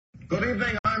Good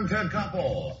evening, I'm Ted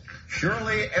Koppel.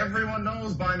 Surely everyone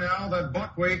knows by now that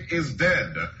Buckwheat is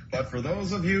dead. But for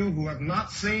those of you who have not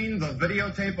seen the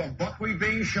videotape of Buckwheat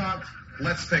being shot,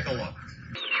 let's take a look.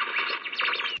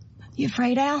 You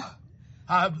afraid, Al?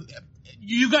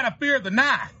 You gotta fear the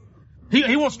knife.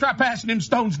 He won't start passing them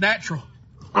stones natural.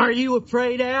 Are you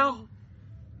afraid, Al?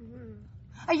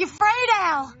 Are you afraid,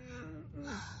 Al?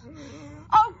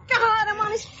 Oh, God, I'm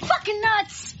on his fucking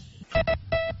nuts.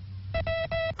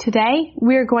 Today,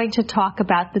 we're going to talk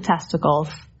about the testicles.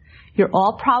 You're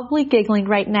all probably giggling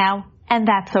right now, and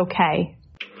that's okay.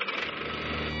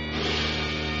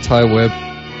 Ty Webb,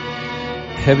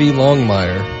 Heavy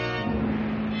Longmire,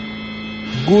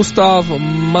 Gustav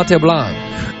Mateblanc.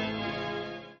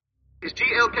 Is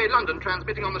GLK London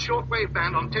transmitting on the shortwave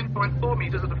band on 10.4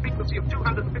 meters at a frequency of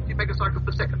 250 megacycles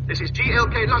per second. This is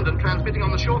GLK London transmitting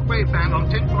on the shortwave band on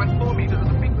 10.4 meters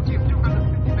at a frequency of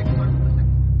 250 megacycles per second.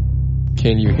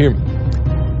 Can you hear me?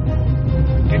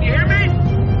 Can you hear me?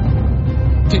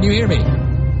 Can you hear me?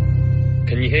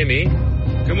 Can you hear me?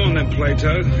 Come on then,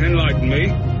 Plato. Enlighten me.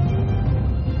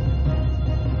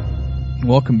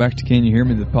 Welcome back to Can You Hear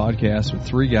Me, the podcast with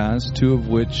three guys, two of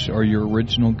which are your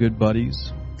original good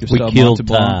buddies. Gustav We killed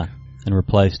Mateblanc. Ty and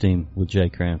replaced him with Jay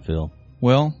Cranfield.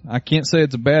 Well, I can't say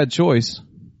it's a bad choice.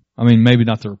 I mean, maybe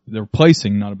not the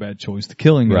replacing, not a bad choice. The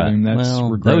killing of him, that's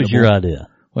regrettable. That was your idea.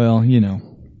 Well, you know,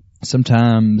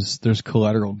 sometimes there's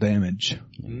collateral damage.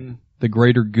 The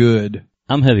greater good.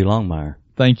 I'm Heavy Longmire.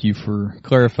 Thank you for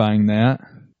clarifying that.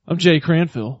 I'm Jay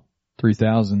Cranfield.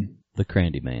 3000. The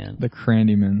Crandy Man. The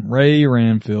Crandy Man. Ray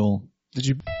Ranfield. Did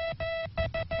you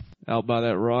out by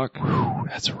that rock? Whew,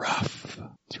 that's rough.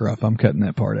 It's rough. I'm cutting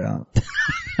that part out.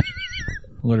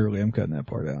 Literally, I'm cutting that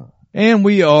part out. And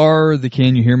we are the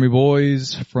Can You Hear Me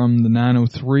Boys from the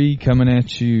 903 coming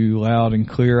at you loud and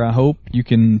clear, I hope. You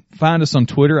can find us on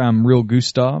Twitter. I'm Real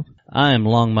Gustav. I am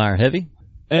Longmire Heavy.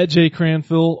 At Jay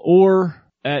Cranfield or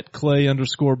at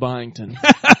Clay_Byington.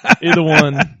 Either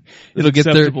one. It'll get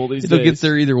there. These It'll days. get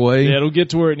there either way. Yeah, it'll get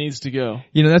to where it needs to go.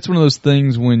 You know, that's one of those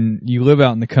things when you live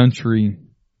out in the country,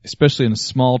 especially in a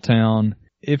small town.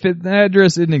 If the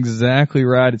address isn't exactly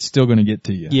right, it's still going to get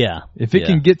to you. Yeah. If it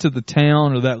can get to the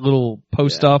town or that little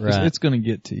post office, it's going to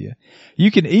get to you.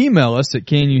 You can email us at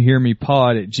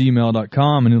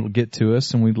canyouhearmepod@gmail.com and it'll get to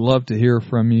us. And we'd love to hear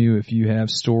from you if you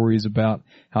have stories about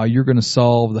how you're going to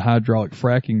solve the hydraulic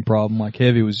fracking problem like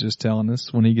Heavy was just telling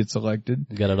us when he gets elected.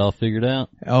 Got it all figured out.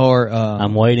 Or,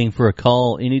 I'm waiting for a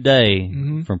call any day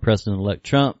from President-elect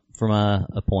Trump for my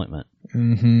appointment.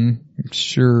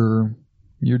 Sure.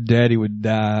 Your daddy would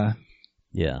die.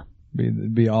 Yeah.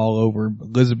 Be all over.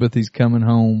 Elizabeth, he's coming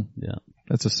home. Yeah.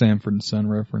 That's a Sanford and Son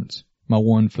reference. My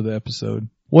one for the episode.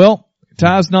 Well,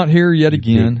 Ty's not here yet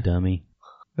again. Big dummy.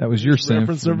 That was your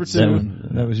reference Sanford. number 2.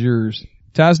 That was yours.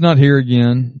 Ty's not here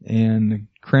again, and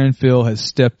Cranfield has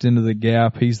stepped into the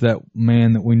gap. He's that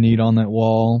man that we need on that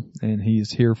wall, and he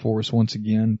is here for us once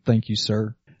again. Thank you,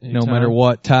 sir. Anytime. No matter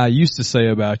what Ty used to say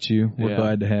about you, we're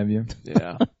glad to have you.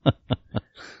 Yeah.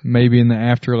 Maybe in the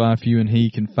afterlife, you and he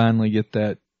can finally get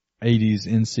that 80s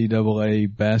NCAA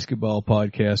basketball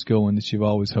podcast going that you've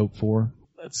always hoped for.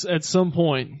 That's at some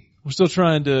point. We're still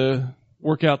trying to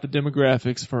work out the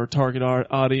demographics for our target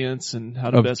audience and how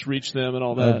to best reach them and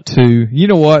all that. Too. You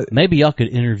know what? Maybe y'all could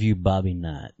interview Bobby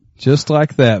Knight. Just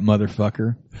like that,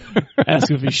 motherfucker.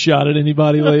 Ask if he shot at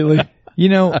anybody lately. You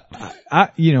know,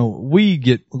 we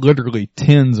get literally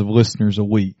tens of listeners a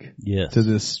week to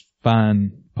this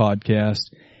fine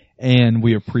podcast. And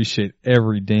we appreciate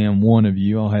every damn one of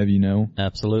you, I'll have you know.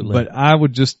 Absolutely. But I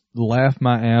would just laugh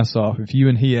my ass off if you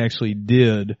and he actually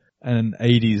did an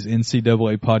 80s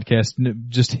NCAA podcast and it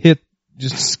just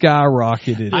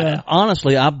skyrocketed.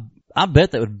 Honestly, I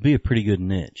bet that would be a pretty good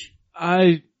niche.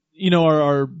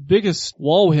 Our biggest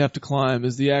wall we have to climb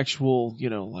is the actual,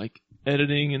 like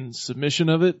editing and submission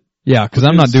of it. Yeah, because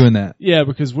I'm not doing that. Yeah,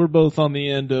 because we're both on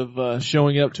the end of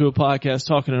showing up to a podcast,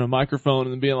 talking in a microphone,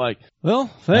 and then being like, "Well,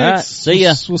 thanks. Right, see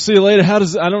ya. We'll see you later." I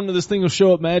don't know. This thing will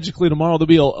show up magically tomorrow. There'll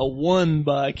be a one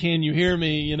by "Can You Hear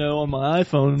Me?" on my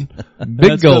iPhone.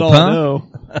 Big gulp, huh?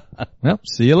 Well,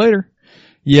 see you later.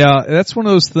 Yeah, that's one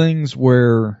of those things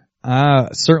where I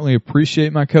certainly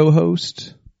appreciate my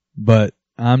co-host, but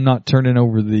I'm not turning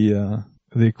over the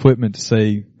equipment to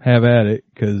say have at it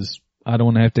because I don't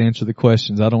want to have to answer the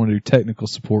questions. I don't want to do technical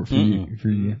support for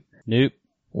you. Nope.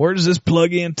 Where does this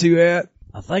plug into at?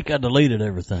 I think I deleted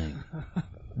everything.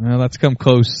 Well, that's come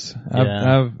close.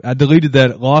 Yeah. I deleted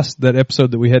lost that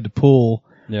episode that we had to pull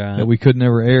that we could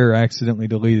never air. I accidentally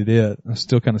deleted it. I'm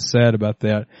still kind of sad about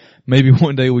that. Maybe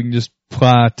one day we can just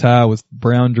ply a tie with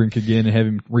Brown Drink again and have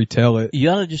him retell it. You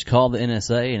ought to just call the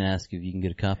NSA and ask if you can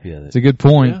get a copy of it. It's a good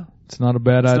point. Yeah. It's not a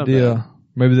bad idea. Bad.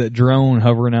 Maybe that drone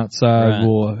hovering outside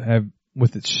will have,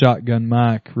 with its shotgun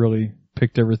mic, really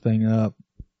picked everything up.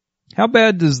 How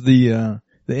bad does the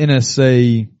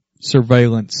NSA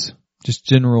surveillance, just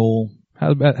general,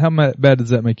 how bad does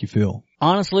that make you feel?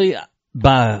 Honestly,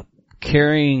 by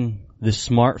carrying this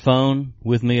smartphone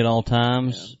with me at all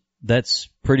times, that's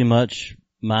pretty much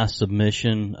my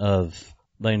submission of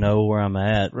they know where I'm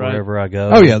at wherever I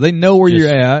go. Oh yeah, they know where you're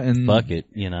at, and fuck it,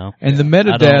 you know. And the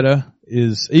metadata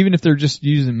is, even if they're just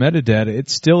using metadata,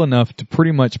 it's still enough to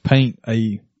pretty much paint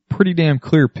a pretty damn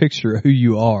clear picture of who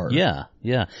you are. Yeah,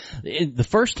 yeah. The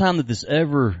first time that this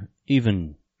ever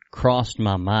even crossed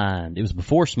my mind, it was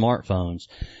before smartphones.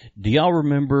 Do y'all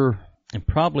remember, in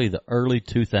probably the early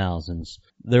 2000s,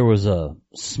 there was a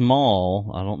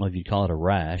small, I don't know if you'd call it a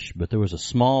rash, but there was a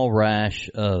small rash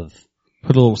of...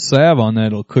 Put a little salve on that,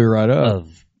 it'll clear right up.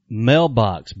 Of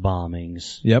mailbox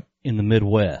bombings in the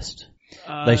Midwest.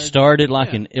 They started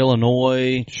in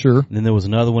Illinois. Sure. And then there was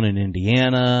another one in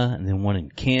Indiana, and then one in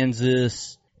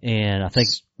Kansas, and I think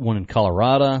one in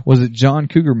Colorado. Was it John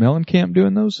Cougar Mellencamp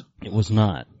doing those? It was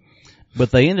not. But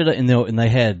they ended up,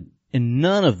 and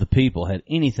none of the people had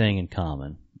anything in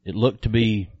common. It looked to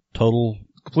be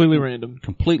completely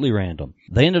random.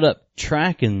 They ended up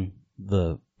tracking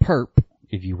the perp,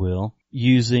 if you will,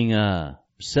 using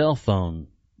cell phone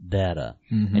data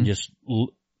and just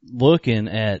looking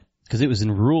at, because it was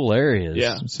in rural areas.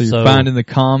 Yeah. So you're finding the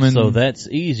common. So that's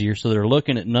easier. So they're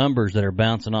looking at numbers that are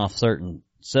bouncing off certain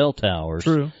cell towers.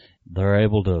 True. They're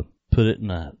able to put it in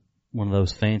one of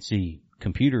those fancy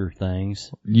computer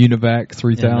things. Univac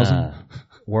 3000. And,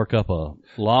 work up a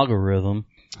logarithm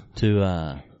to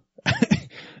an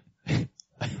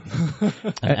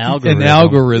algorithm. An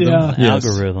algorithm. Yeah. Yes.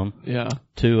 Algorithm. Yeah.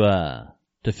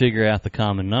 To figure out the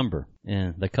common number.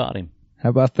 And they caught him. How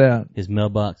about that? His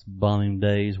mailbox bombing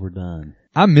days were done.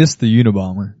 I missed the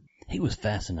Unabomber. He was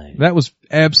fascinating. That was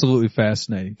absolutely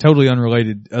fascinating. Totally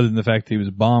unrelated other than the fact that he was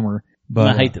a bomber.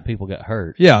 But I hate that people got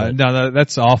hurt. Yeah, no,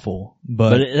 that's awful.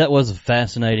 But that was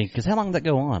fascinating, because how long did that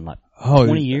go on?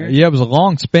 20 years? Yeah, it was a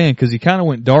long span, because he kind of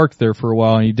went dark there for a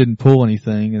while and he didn't pull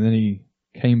anything, and then he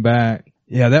came back.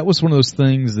 Yeah, that was one of those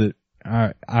things that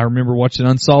I remember watching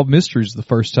Unsolved Mysteries the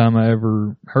first time I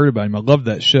ever heard about him. I loved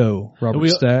that show, Robert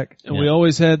Stack. And we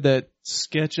always had that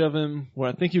sketch of him where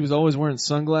I think he was always wearing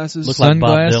sunglasses. Looked like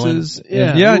Bob Dylan.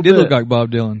 Yeah, it did look like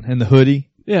Bob Dylan. And the hoodie.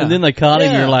 Yeah. And then they caught him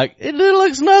and you're like, it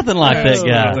looks nothing like that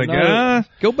guy. Like,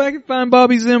 go back and find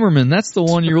Bobby Zimmerman. That's the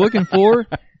one you're looking for.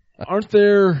 Aren't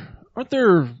there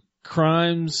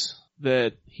crimes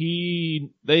that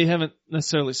they haven't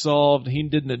necessarily solved, he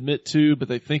didn't admit to, but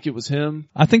they think it was him?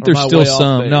 I think there's still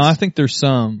some. No, I think there's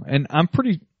some. And I'm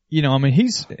pretty,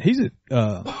 he's at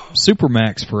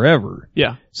Supermax forever.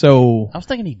 Yeah. So I was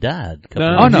thinking he died.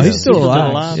 He's still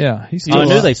alive. Yeah, he's still alive.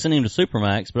 I knew they sent him to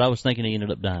Supermax, but I was thinking he ended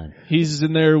up dying. He's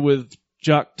in there with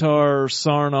Joktar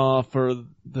Sarnoff, or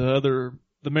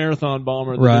the marathon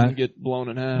bomber that didn't get blown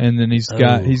in half. And then he's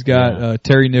got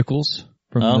Terry Nichols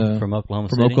from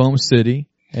Oklahoma City.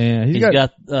 And he's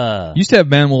got used to have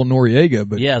Manuel Noriega,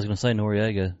 but yeah, I was going to say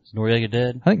Noriega. Is Noriega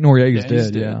dead? I think Noriega's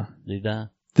dead. Yeah. Did he die?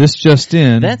 This just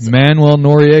in, Manuel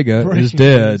Noriega is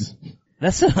dead.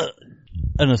 That's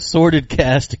an assorted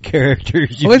cast of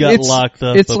characters you've got locked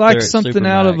up. It's like something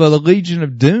out of a Legion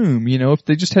of Doom. If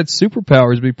they just had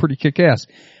superpowers, it'd be pretty kick-ass.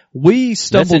 We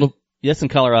stumbled. That's in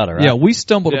Colorado, right? Yeah, we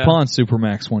stumbled upon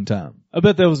Supermax one time. I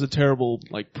bet that was a terrible,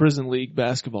 prison league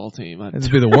basketball team.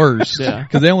 It'd be the worst. Yeah.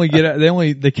 Cause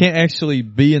they can't actually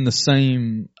be in the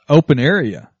same open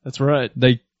area. That's right.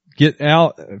 They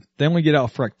only get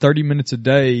out for 30 minutes a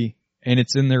day, and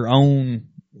it's in their own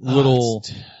little.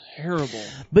 It's terrible.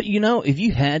 But if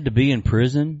you had to be in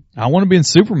prison, I want to be in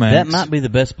Supermax. That might be the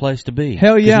best place to be.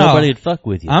 Hell yeah. Nobody would fuck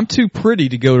with you. I'm too pretty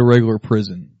to go to regular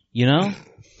prison.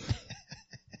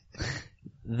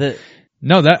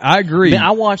 I agree.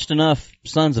 I watched enough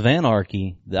Sons of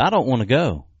Anarchy that I don't want to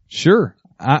go. Sure.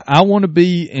 I want to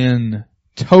be in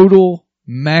total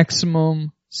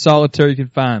maximum solitary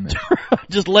confinement.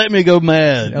 Just let me go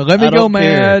mad. Let me go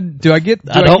mad. I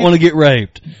don't want to get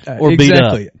raped or beat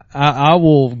up. I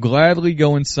will gladly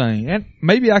go insane. And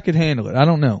maybe I could handle it. I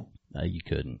don't know. No, you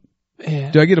couldn't.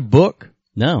 Do I get a book?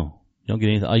 No. You don't get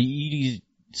anything. You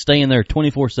stay in there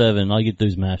 24/7. All you get to do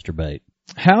is masturbate.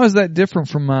 How is that different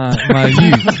from my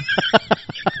youth?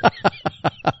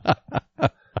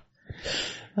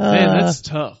 Man, that's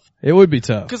tough. It would be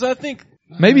tough. Because I think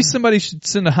Maybe somebody should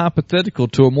send a hypothetical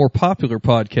to a more popular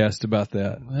podcast about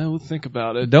that. We'll think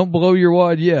about it. Don't blow your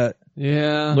wad yet.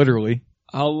 Yeah. Literally.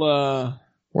 I'll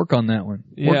work on that one.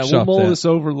 Yeah, Workshop we'll mull that. this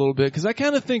over a little bit because I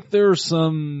kind of think there are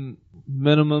some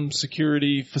minimum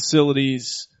security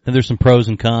facilities. And there's some pros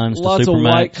and cons to lots Supermax.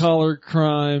 of white collar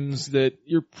crimes that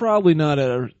you're probably not at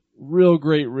a real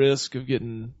great risk of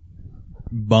getting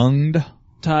bunged,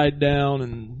 tied down,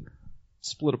 and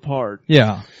split apart.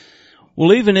 Yeah.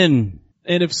 Well, even in...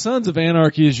 And if Sons of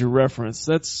Anarchy is your reference,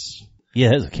 that's...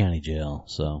 Yeah, it's a county jail,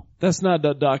 so... That's not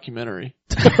a documentary.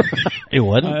 It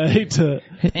wasn't? I hate to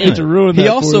ruin that. He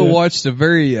also for you. watched a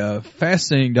very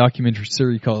fascinating documentary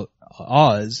series called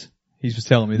Oz. He was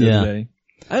telling me the other day.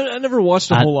 I never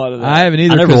watched a whole lot of that. I haven't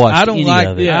either. I never watched I don't any like.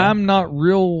 of it. Yeah. I'm not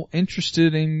real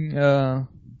interested in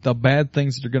the bad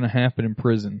things that are going to happen in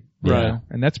prison. Right. You know?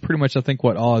 And that's pretty much, I think,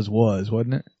 what Oz was,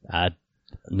 wasn't it? I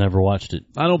never watched it.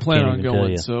 I don't plan Can't on even tell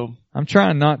going, you. so I'm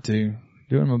trying not to.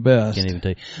 Doing my best. Can't even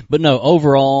tell you. But no,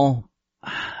 overall,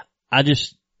 I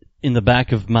just, in the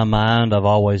back of my mind, I've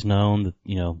always known that,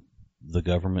 you know, the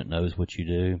government knows what you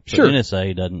do. But Sure.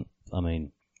 NSA doesn't, I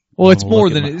mean. Well, it's more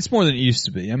than it used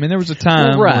to be. I mean, there was a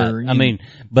time where, I mean,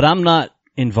 but I'm not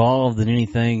involved in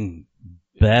anything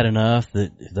bad enough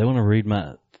that if they want to read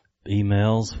my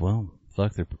emails, well,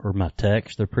 fuck, or my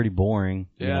text, they're pretty boring.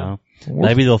 Yeah. You know?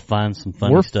 Maybe they'll find some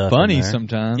funny stuff. We're funny in there.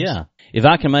 sometimes. Yeah. If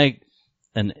I can make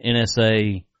an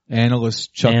NSA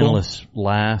analyst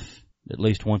laugh at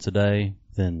least once a day,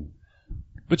 then.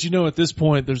 But you know, at this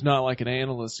point, there's not like an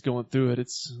analyst going through it.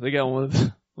 They got one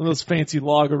of those fancy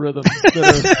logarithms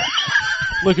that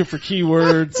are looking for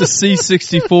keywords. It's a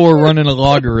C64 running a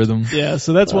logarithm. Yeah,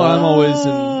 so that's why I'm always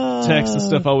in text and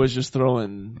stuff. I always just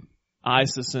throwing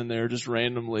ISIS in there just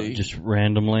randomly.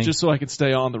 Just so I can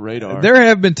stay on the radar. There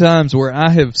have been times where I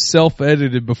have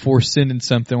self-edited before sending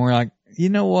something where like, you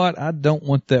know what? I don't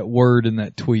want that word in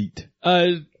that tweet.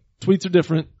 Tweets are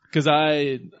different because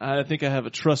I think I have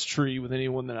a trust tree with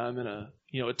anyone that I'm in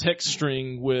a text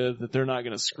string with that they're not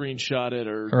going to screenshot it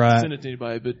or send it to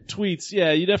anybody. But tweets,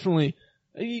 yeah,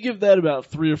 you give that about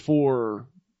 3 or 4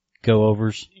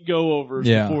 go-overs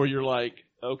before you're like,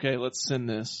 okay, let's send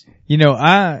this. You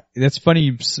know, that's funny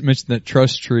you mentioned that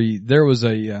trust tree. There was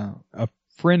a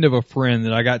friend of a friend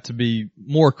that I got to be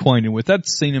more acquainted with. I'd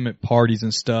seen him at parties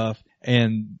and stuff,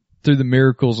 and through the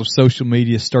miracles of social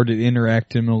media started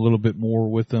interacting a little bit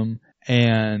more with them.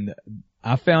 And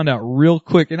I found out real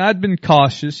quick, and I'd been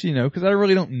cautious, you know, because I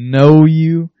really don't know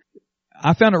you.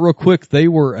 I found out real quick they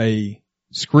were a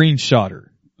screenshotter.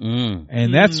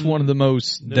 And that's one of the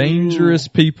most dangerous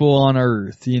people on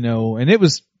earth, you know, and it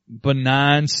was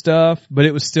benign stuff, but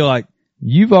it was still like,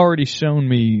 you've already shown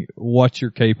me what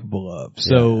you're capable of.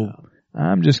 So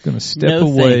I'm just going to step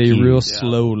away real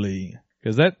slowly,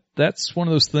 because that's one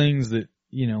of those things that,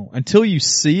 you know, until you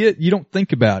see it, you don't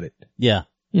think about it. Yeah.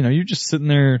 You know, you're just sitting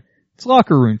there. It's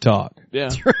locker room talk. Yeah.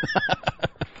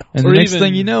 And the next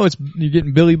thing you know, you're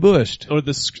getting Billy Bushed. Or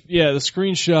the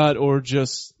screenshot, or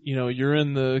just, you know, you're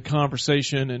in the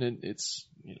conversation and it's,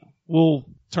 you know, we'll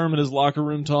term it as locker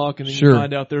room talk, and then you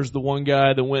find out there's the one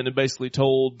guy that went and basically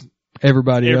told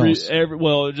everybody else.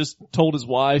 It just told his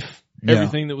wife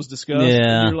everything that was discussed.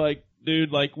 Yeah. And you're like,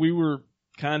 dude, like we were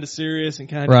kind of serious and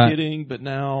kind of kidding, but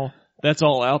now that's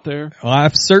all out there. Well,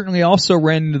 I've certainly also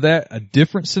ran into a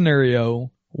different scenario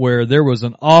where there was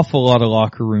an awful lot of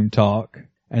locker room talk,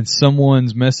 and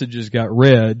someone's messages got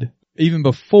read even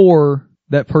before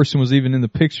that person was even in the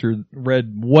picture,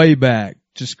 read way back.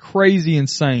 Just crazy,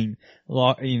 insane.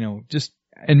 You know,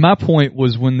 and my point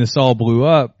was, when this all blew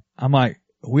up, I'm like,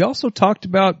 we also talked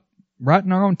about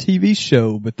writing our own TV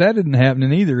show, but that isn't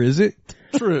happening either, is it?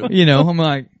 True. You know, I'm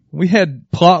like, we had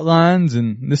plot lines,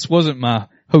 and this wasn't my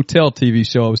hotel TV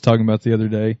show I was talking about the other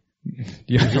day.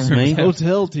 Is me?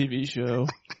 Hotel TV show.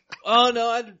 Oh no,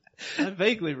 I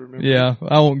vaguely remember. Yeah,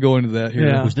 I won't go into that here.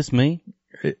 Yeah. Was this me?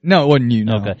 No, it wasn't you.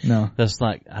 No, okay. No. That's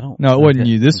like, I don't. No, it wasn't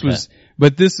you. This was,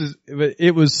 but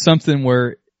it was something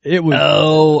where it was.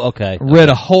 Oh, okay. Read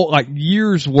a whole, like,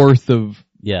 years worth of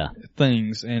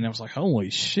things, and I was like,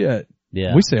 holy shit.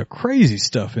 Yeah. We say crazy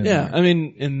stuff in there. Yeah, I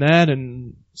mean, in that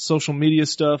and social media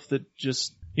stuff that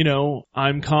just, you know,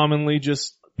 I'm commonly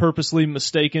just purposely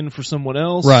mistaken for someone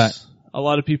else. Right. A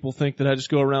lot of people think that I just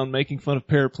go around making fun of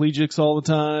paraplegics all the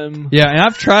time. Yeah, and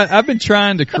I've been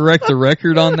trying to correct the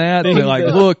record on that. But like,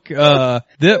 look,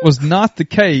 that was not the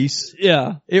case.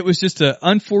 Yeah. It was just an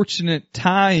unfortunate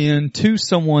tie-in to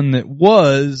someone that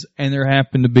was, and there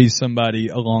happened to be somebody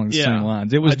along the same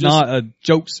lines. It was not a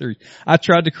joke series. I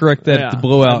tried to correct that at the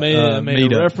blowout I made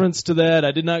meetup. a reference to that.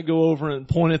 I did not go over and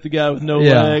point at the guy with no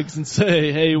legs and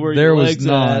say, hey, where are your legs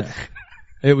at?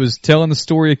 It was telling the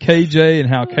story of KJ and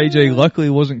how KJ luckily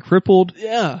wasn't crippled.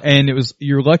 Yeah. And it was,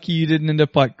 you're lucky you didn't end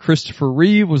up like Christopher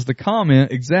Reeve was the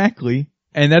comment. Exactly.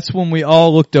 And that's when we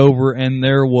all looked over and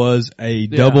there was a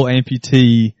double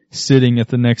amputee sitting at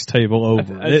the next table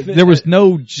over. There was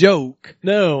no joke.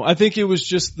 No, I think it was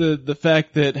just the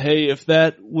fact that, hey, if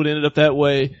that would ended up that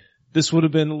way, this would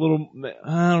have been a little,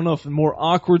 I don't know if a more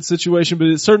awkward situation, but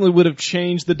it certainly would have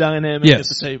changed the dynamic at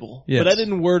the table. Yes. But I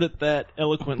didn't word it that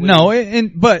eloquently. No,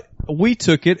 but we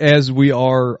took it as we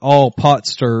are all pot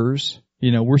stirrers.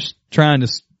 You know, we're trying to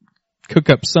cook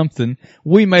up something.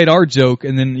 We made our joke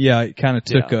and then, it kind of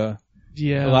took a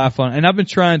life on it. And I've been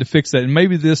trying to fix that. And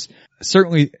maybe this,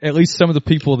 certainly at least some of the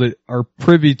people that are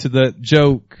privy to that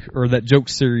joke or that joke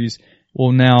series,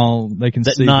 well, now they can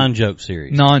see. That non-joke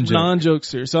series. Non-joke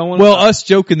series. So us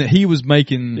joking that he was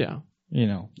making, you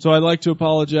know. So I'd like to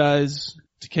apologize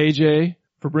to KJ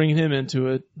for bringing him into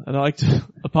it. I'd like to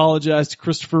apologize to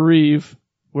Christopher Reeve,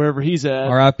 wherever he's at.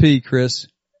 R.I.P. Chris.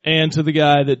 And to the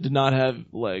guy that did not have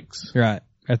legs. Right.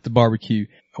 At the barbecue.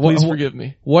 Please forgive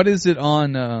me. What is it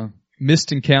on,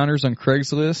 missed encounters on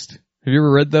Craigslist? Have you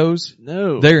ever read those?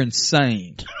 No. They're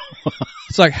insane.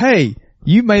 It's like, hey,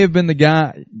 you may have been the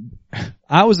guy.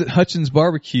 I was at Hutchins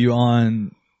Barbecue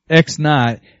on X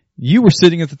night. You were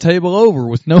sitting at the table over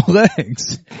with no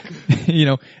legs. You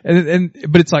know,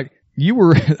 but it's like,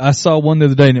 I saw one the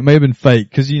other day and it may have been fake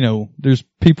because, you know, there's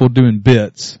people doing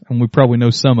bits and we probably know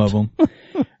some of them.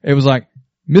 It was like,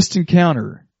 missed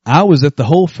encounter. I was at the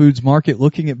Whole Foods market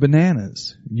looking at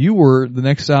bananas. You were the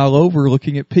next aisle over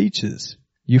looking at peaches.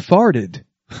 You farted.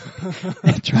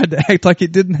 And tried to act like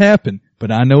it didn't happen,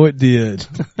 but I know it did.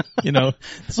 You know,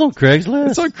 it's on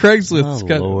Craigslist. It's on Craigslist. Oh, it's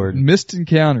got Lord. Missed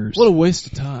encounters. What a waste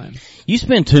of time. You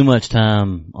spend too much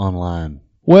time online.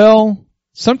 Well,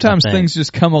 sometimes things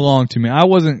just come along to me. I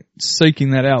wasn't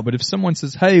seeking that out, but if someone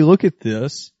says, "Hey, look at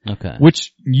this,"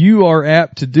 which you are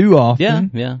apt to do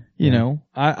often, you know,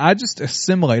 I just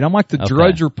assimilate. I'm like the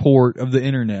Drudge Report of the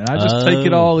internet. I just take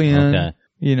it all in.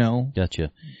 You know,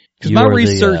 gotcha.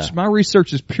 Because my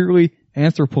research is purely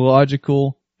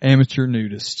anthropological, amateur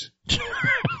nudist.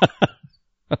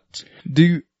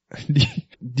 Do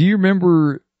you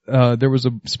remember,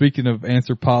 speaking of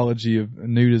anthropology of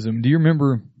nudism, do you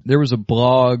remember there was a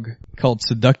blog called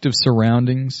Seductive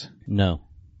Surroundings? No.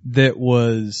 That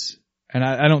was, and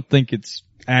I don't think it's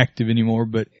active anymore,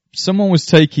 but someone was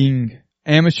taking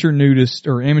amateur nudist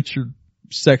or amateur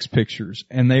sex pictures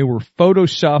and they were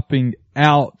photoshopping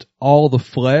out all the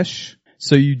flesh.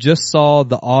 So you just saw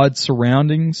the odd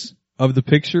surroundings of the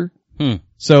picture.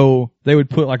 So they would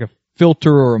put like a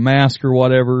filter or a mask or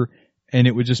whatever and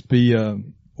it would just be a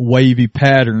wavy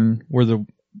pattern where the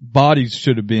bodies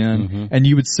should have been. And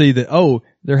you would see that,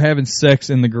 they're having sex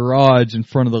in the garage in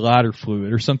front of the lighter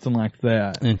fluid or something like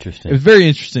that. Interesting. It was very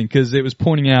interesting because it was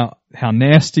pointing out how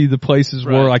nasty the places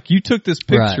were. Like you took this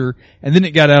picture and then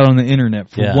it got out on the internet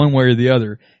for one way or the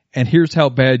other. And here's how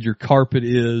bad your carpet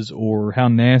is or how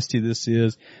nasty this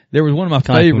is. There was one of my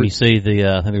favorites. Like when you see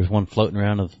I think there was one floating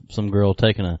around of some girl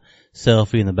taking a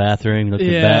selfie in the bathroom.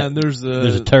 Looking back. And there's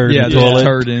a turd in the toilet. toilet. A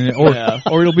turd in it.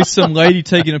 Or it'll be some lady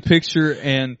taking a picture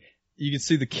and you can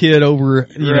see the kid over,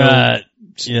 you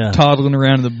know, toddling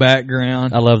around in the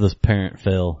background. I love those parent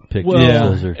fail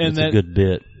pictures. It's a good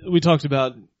bit. We talked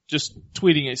about just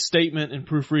tweeting a statement and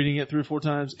proofreading it 3 or 4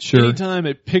 times. Sure. Anytime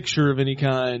a picture of any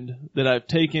kind that I've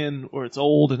taken or it's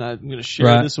old and I'm going to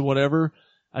share this or whatever,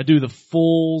 I do the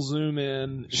full zoom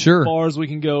in as far as we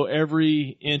can go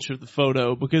every inch of the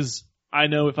photo because I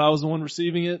know if I was the one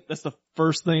receiving it, that's the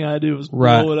first thing I do is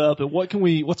blow it up. And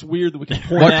what's weird that we can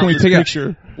point out in this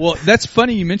picture? Well, that's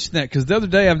funny you mentioned that because the other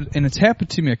day, and it's happened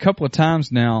to me a couple of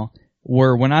times now,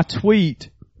 where when I tweet,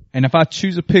 and if I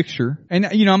choose a picture, and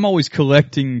you know, I'm always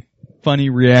collecting funny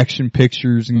reaction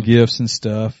pictures and GIFs and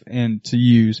stuff and to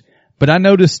use, but I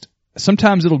noticed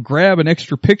sometimes it'll grab an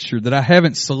extra picture that I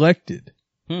haven't selected.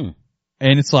 And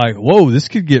it's like, whoa, this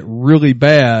could get really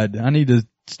bad. I need to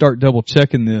start double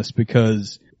checking this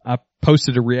because I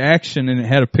posted a reaction and it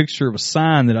had a picture of a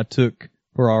sign that I took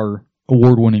for our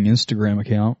award-winning Instagram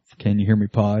account, Can You Hear Me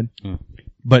Pod.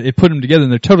 But it put them together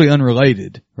and they're totally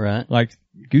unrelated. Right. Like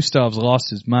Gustav's lost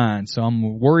his mind, so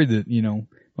I'm worried that, you know,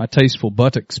 my tasteful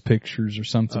buttocks pictures or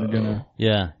something are gonna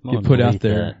get put out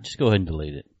there. That. Just go ahead and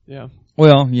delete it. Yeah.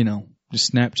 Well, you know,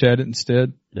 just Snapchat it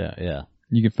instead. Yeah.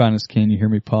 You can find us Can You Hear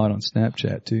Me Pod on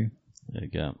Snapchat too. There you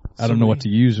go. I don't know what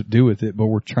to do with it, but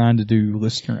we're trying to do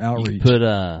listener outreach. You put,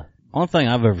 only thing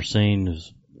I've ever seen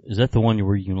is that the one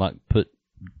where you can like put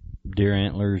deer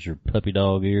antlers or puppy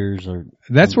dog ears or.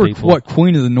 That's what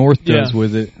Queen of the North does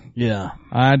with it. Yeah.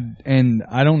 I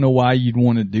don't know why you'd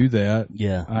want to do that.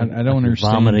 Yeah. I don't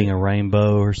understand. Vomiting a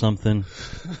rainbow or something.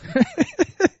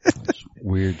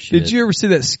 Weird shit. Did you ever see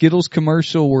that Skittles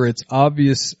commercial where it's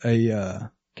obvious a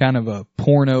kind of a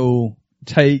porno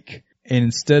take, and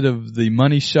instead of the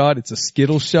money shot, it's a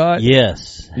Skittles shot?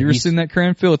 Yes. You ever seen that,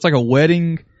 Cranfield? It's like a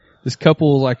wedding. This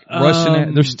couple rushing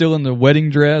at, they're still in the wedding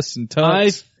dress and tux.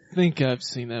 I think I've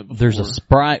seen that before. There's a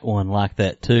Sprite one like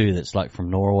that too that's like from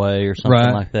Norway or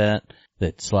something like that.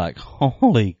 That's like,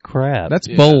 holy crap. That's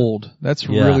bold. That's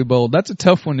really bold. That's a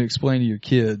tough one to explain to your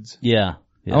kids. Yeah.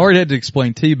 I already had to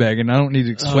explain teabagging. I don't need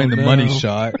to explain the money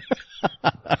shot.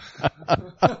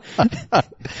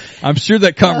 I'm sure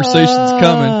that conversation's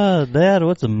coming. Dad,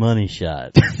 what's a money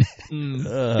shot?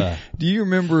 Do you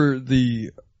remember the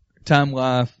Time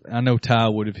Life? I know Ty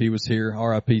would if he was here.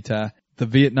 R.I.P. Ty. The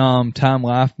Vietnam Time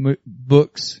Life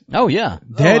books. Oh, yeah.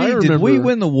 Daddy, did we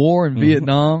win the war in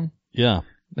Vietnam? Yeah.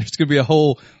 There's going to be a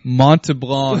whole Monte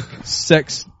Blanc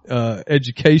sex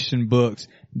education books.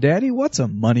 Daddy, what's a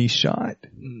money shot?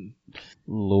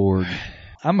 Lord.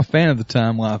 I'm a fan of the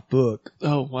Time Life book.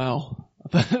 Oh, wow.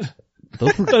 I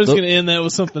thought I was going to end that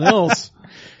with something else.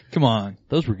 Come on.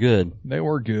 Those were good. They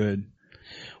were good.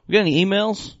 We got any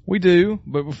emails? We do,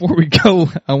 but before we go,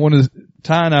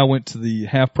 Ty and I went to the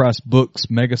Half Price Books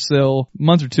mega sale a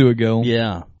month or two ago.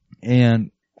 Yeah.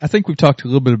 And I think we've talked a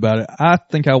little bit about it. I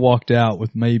think I walked out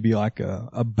with maybe like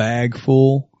a bag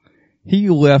full. He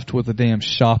left with a damn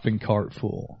shopping cart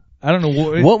full. I don't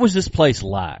know what was this place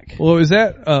like? Well, it was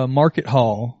at Market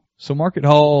Hall. So Market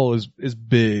Hall is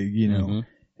big, you know.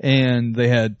 And they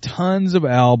had tons of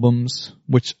albums,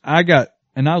 which I got,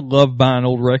 and I love buying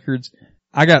old records.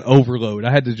 I got overload.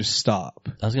 I had to just stop.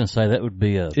 I was going to say that would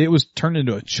be it was turned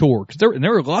into a chore because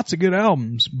there were lots of good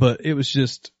albums, but it was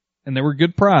just, and they were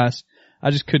good price.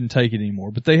 I just couldn't take it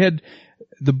anymore. But they had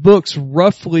the books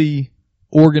roughly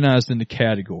organized into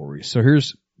categories. So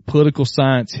here's political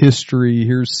science, history,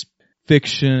 here's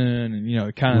fiction, and you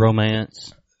know, kind of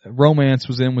romance. Romance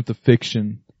was in with the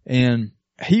fiction, and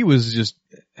he was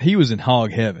in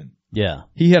hog heaven. Yeah.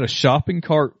 He had a shopping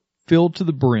cart filled to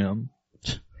the brim,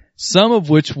 some of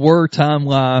which were Time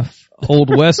Life Old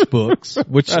West books,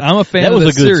 which I'm a fan of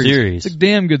that series. It's a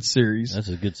damn good series. That's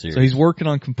a good series. So he's working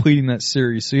on completing that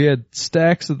series. So he had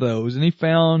stacks of those, and he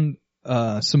found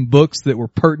some books that were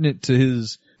pertinent to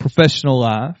his professional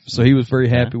life. So he was very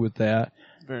happy with that.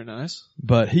 Very nice.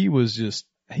 But he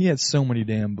had so many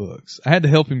damn books. I had to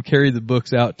help him carry the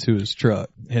books out to his truck.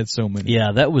 He had so many.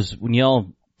 Yeah, that was when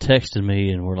y'all texted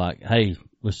me and were like, hey,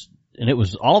 and it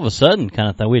was all of a sudden kind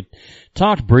of thing. We'd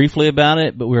talked briefly about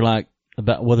it, but we were like,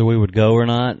 about whether we would go or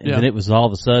not. And then it was all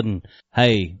of a sudden,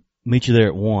 hey, meet you there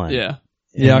at 1. Yeah.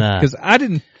 Yeah, because I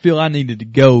didn't feel I needed to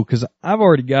go because I've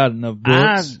already got enough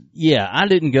books. I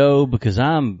didn't go because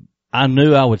I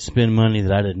knew I would spend money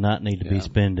that I did not need to be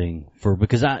spending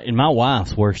because my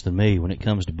wife's worse than me when it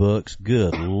comes to books.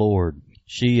 Good Lord.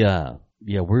 She,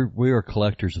 we are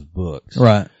collectors of books.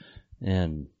 Right.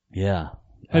 And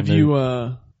have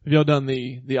y'all done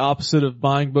the opposite of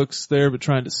buying books there, but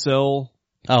trying to sell,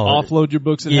 offload your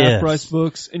books at half price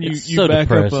books? And you so back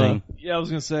depressing. up, I was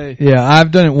going to say. Yeah,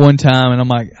 I've done it one time and I'm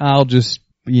like, I'll just,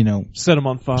 set them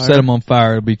on fire. Set them on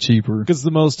fire. It'll be cheaper. Because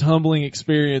the most humbling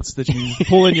experience that you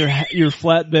pull in your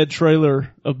flatbed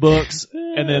trailer of books,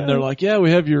 and then they're like, "Yeah,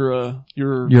 we have your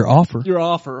offer. Your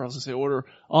offer." I was gonna say, "Order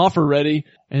offer ready,"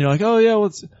 and you're like, "Oh yeah,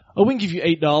 we can give you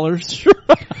 $8."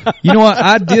 You know what?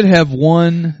 I did have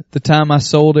one the time I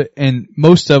sold it, and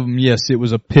most of them, yes, it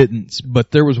was a pittance,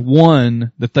 but there was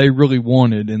one that they really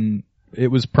wanted, and it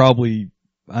was probably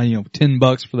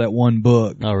 $10 for that one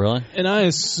book. Oh, really? And I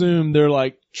assume they're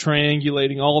like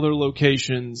triangulating all their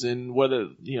locations and whether,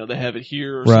 they have it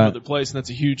here or some other place, and that's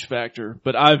a huge factor.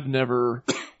 But I've never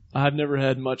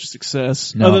had much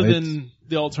success other than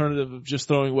the alternative of just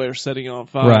throwing away or setting it on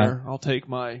fire. Right. I'll take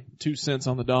my 2 cents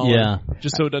on the dollar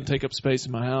just so it doesn't take up space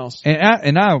in my house.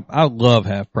 And I love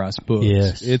half price books.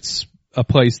 Yes. It's a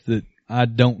place that I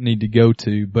don't need to go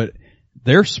to, but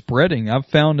they're spreading. I've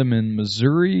found them in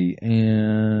Missouri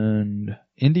and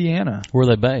Indiana. Where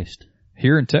are they based?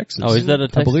 Here in Texas. Oh, is that a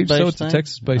Texas-based I believe so. It's thing? a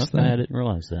Texas-based thing. I didn't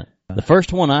realize that. The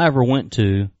first one I ever went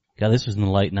to, God, this was in the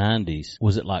late 90s.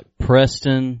 Was it like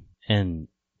Preston and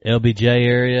LBJ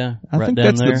area? I think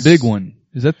that's the big one.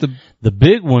 Is that the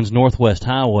big one's Northwest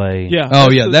Highway? Yeah.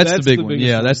 Oh, yeah, that's the big one.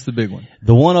 Yeah, that's the big one.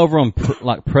 The one over on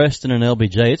like Preston and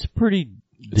LBJ, it's pretty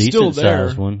decent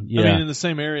sized one. Yeah. I mean, in the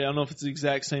same area. I don't know if it's the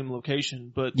exact same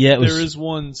location, but yeah, there is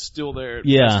one still there at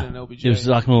yeah, Preston LBJ. It was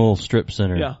like a little strip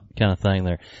center kind of thing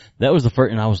there. That was the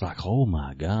first, and I was like, oh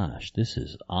my gosh, this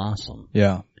is awesome.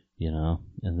 Yeah. You know,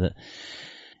 and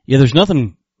there's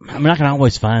nothing, I mean, I can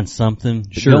always find something.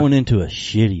 But Sure. Going into a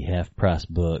shitty half-price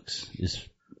books is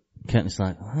kind of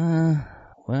like,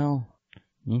 well,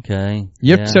 okay.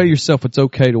 You have to tell yourself it's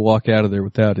okay to walk out of there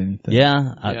without anything.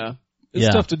 Yeah.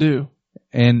 It's tough to do.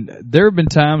 And there have been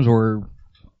times where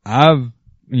I've,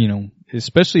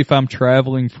 especially if I'm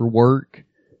traveling for work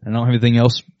and I don't have anything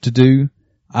else to do,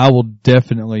 I will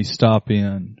definitely stop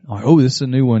in. Like, oh, this is a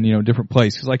new one, different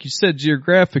place. Cause like you said,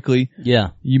 geographically,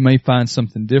 you may find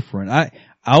something different. I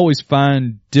always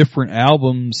find different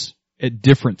albums at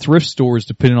different thrift stores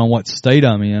depending on what state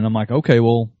I'm in. I'm like, okay,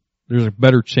 well, there's a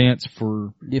better chance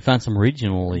for you find some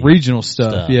regional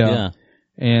stuff. Yeah.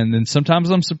 And then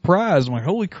sometimes I'm surprised. I'm like,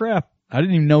 holy crap. I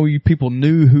didn't even know you people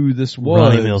knew who this was.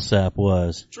 Ronnie Millsap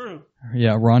was. True.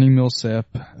 Yeah, Ronnie Millsap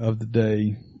of the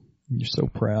day. You're so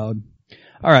proud.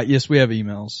 All right, yes, we have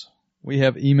emails. We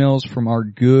have emails from our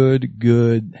good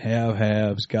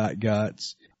have-haves,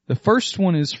 gots. The first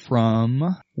one is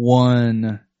from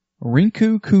one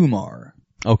Rinku Kumar.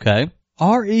 Okay.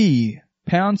 RE, #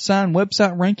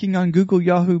 website ranking on Google,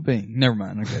 Yahoo, Bing. Never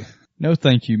mind, okay. No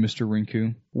thank you, Mr.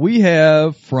 Rinku. We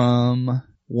have from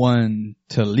one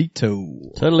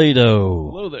Toledo.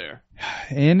 Hello there.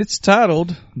 And it's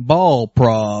titled Ball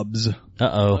Probs.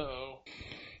 Uh-oh.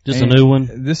 Just a new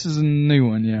one? This is a new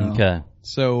one, yeah. Okay.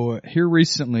 So here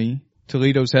recently,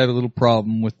 Toledo's had a little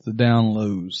problem with the down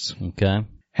lows. Okay.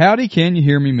 Howdy, can you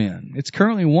hear me, men? It's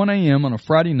currently 1 a.m. on a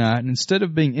Friday night, and instead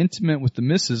of being intimate with the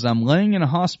missus, I'm laying in a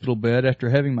hospital bed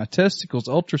after having my testicles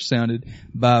ultrasounded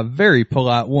by a very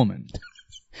polite woman.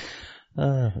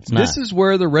 This is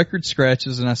where the record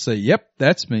scratches, and I say, yep,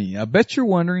 that's me. I bet you're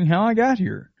wondering how I got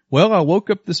here. Well, I woke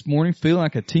up this morning feeling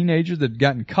like a teenager that had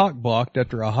gotten cock-blocked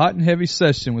after a hot and heavy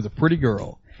session with a pretty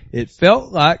girl. It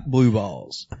felt like blue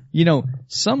balls.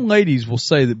 Some ladies will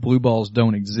say that blue balls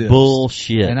don't exist.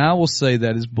 Bullshit. And I will say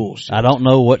that is bullshit. I don't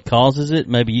know what causes it.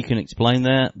 Maybe you can explain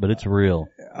that, but it's real.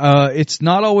 It's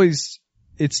not always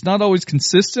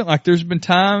consistent. Like there's been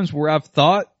times where I've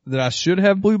thought that I should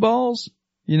have blue balls,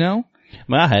 I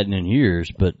mean, I hadn't in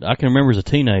years, but I can remember as a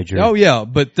teenager. Oh yeah,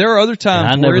 but there are other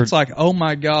times where it's like, oh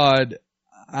my God,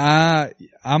 I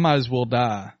might as well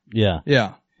die. Yeah.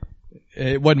 Yeah.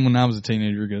 It wasn't when I was a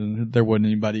teenager because there wasn't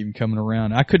anybody even coming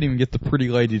around. I couldn't even get the pretty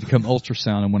lady to come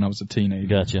ultrasounding when I was a teenager.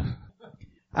 Gotcha.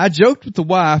 I joked with the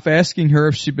wife asking her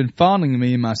if she'd been fondling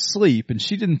me in my sleep, and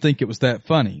she didn't think it was that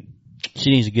funny.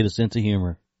 She needs to get a sense of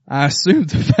humor. I assumed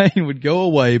the pain would go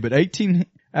away, but 18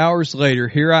 hours later,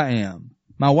 here I am.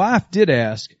 My wife did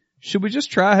ask, should we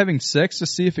just try having sex to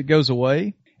see if it goes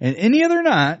away? And any other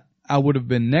night, I would have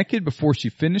been naked before she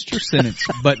finished her sentence,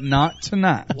 but not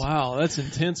tonight. Wow, that's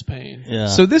intense pain. Yeah.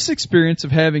 So this experience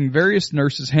of having various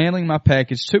nurses handling my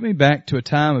package took me back to a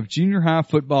time of junior high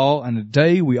football and a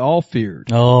day we all feared.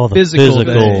 Oh, the physical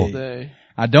day.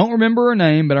 I don't remember her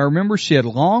name, but I remember she had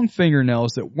long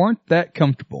fingernails that weren't that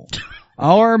comfortable.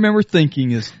 All I remember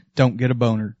thinking is, don't get a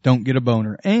boner, don't get a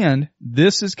boner. And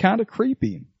this is kind of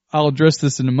creepy. I'll address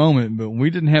this in a moment, but we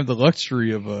didn't have the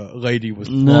luxury of a lady with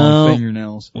long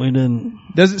fingernails. We didn't.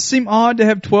 Does it seem odd to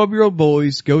have 12-year-old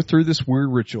boys go through this weird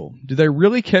ritual? Do they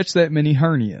really catch that many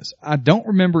hernias? I don't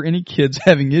remember any kids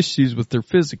having issues with their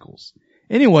physicals.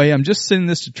 Anyway, I'm just sending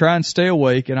this to try and stay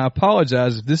awake, and I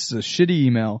apologize if this is a shitty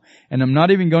email, and I'm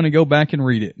not even going to go back and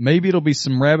read it. Maybe it'll be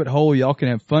some rabbit hole y'all can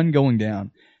have fun going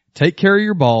down. Take care of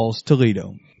your balls,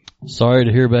 Toledo. Sorry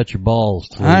to hear about your balls,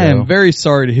 Toledo. I am very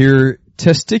sorry to hear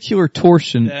testicular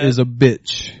torsion is a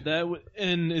bitch.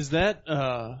 Is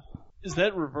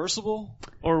that reversible?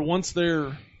 Or once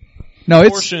they're No,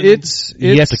 it's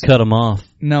you have to cut them off.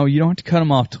 No, you don't have to cut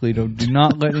them off, Toledo. Do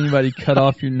not let anybody cut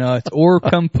off your nuts or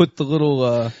come put the little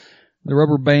the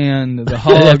rubber band, the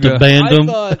hog. You have to band them.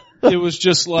 I thought it was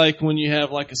just like when you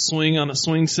have like a swing on a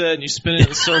swing set and you spin it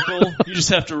in a circle. You just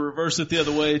have to reverse it the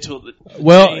other way till the.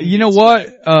 Well, you know what?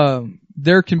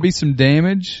 There can be some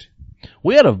damage.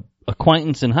 We had a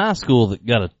acquaintance in high school that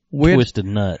got a twisted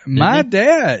nut. My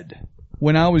dad,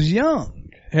 when I was young,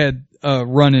 had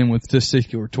run in with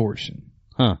testicular torsion.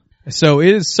 Huh. So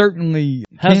it is certainly.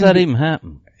 How does that even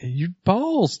happen? Your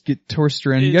balls get twisted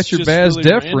around. You got your vas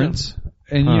really deferens.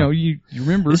 And you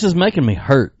remember. This is making me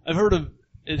hurt. I've heard of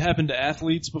it happened to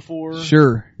athletes before.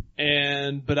 Sure.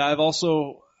 But I've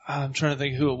also, I'm trying to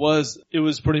think who it was. It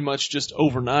was pretty much just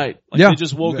overnight. Like they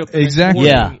just woke up the exactly.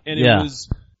 next morning and it was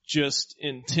just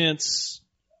intense.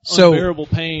 unbearable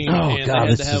pain. Oh and God, they had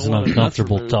this to have is an one of the nuts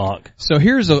uncomfortable removed. talk. So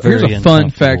here's a fun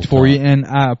fact for you, and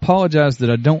I apologize that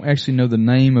I don't actually know the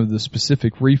name of the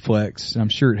specific reflex. I'm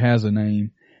sure it has a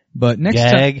name, but next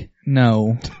time,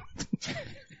 no.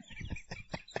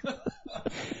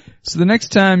 So the next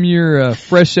time you're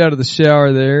fresh out of the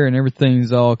shower there and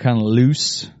everything's all kind of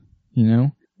loose, you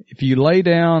know, if you lay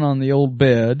down on the old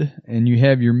bed and you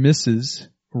have your missus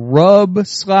rub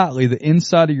slightly the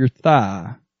inside of your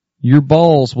thigh, your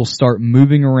balls will start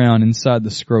moving around inside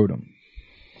the scrotum.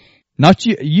 Not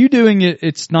you doing it,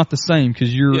 it's not the same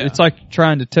because it's like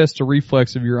trying to test a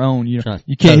reflex of your own. You can't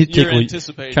hit trying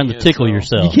to tickle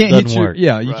yourself. You can't Doesn't hit your, work.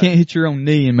 you can't hit your own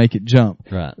knee and make it jump.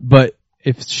 Right. But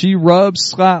if she rubs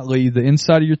slightly the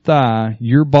inside of your thigh,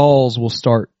 your balls will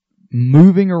start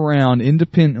moving around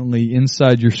independently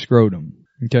inside your scrotum.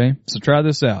 Okay? So try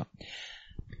this out.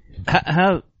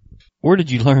 Where did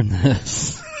you learn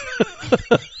this?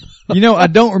 You know, I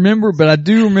don't remember, but I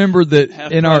do remember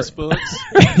that in our books.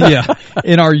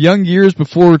 in our young years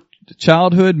before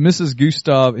childhood, Mrs.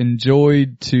 Gustav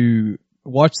enjoyed to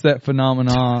watch that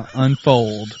phenomena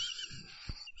unfold.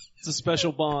 It's a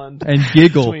special bond. And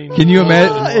giggle. Can you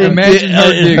imagine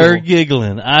her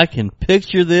giggling? I can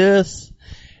picture this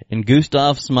and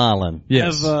Gustav smiling.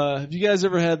 Yes. Have you guys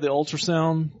ever had the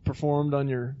ultrasound performed on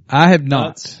your I have not.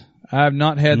 nuts? I have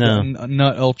not had the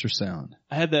nut ultrasound.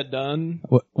 I had that done.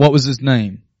 What was his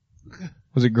name?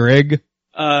 Was it Greg?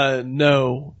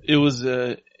 No. It was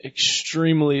a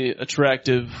extremely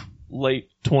attractive late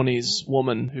 20s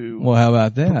woman who Well, how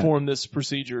about that? performed this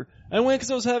procedure. I went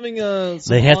because I was having some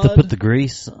They have to odd- put the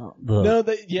grease,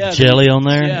 jelly on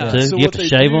there too. So You have what to they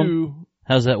shave do, them.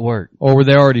 How's that work? Or were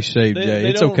they already shaved, Jay? They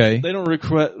It's don't- okay. They don't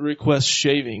request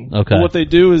shaving. Okay. But what they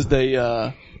do is they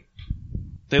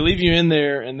leave you in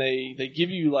there and they give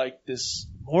you like this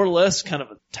more or less kind of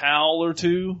a towel or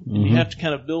two, and you have to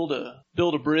kind of build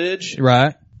a bridge.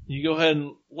 Right. You go ahead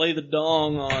and lay the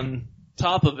dong on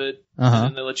top of it, Uh-huh. and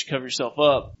then they let you cover yourself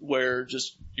up where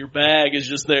just your bag is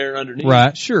just there underneath.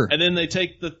 Right, sure. And then they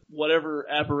take the whatever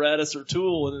apparatus or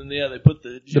tool, and then they put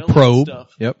the jelly probe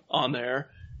stuff Yep. on there,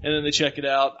 and then they check it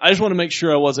out. I just want to make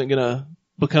sure I wasn't gonna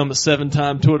become a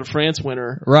 7-time Tour de France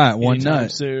winner. Right, one anytime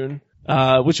nut. soon.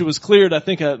 Which it was cleared. I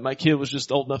think my kid was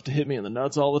just old enough to hit me in the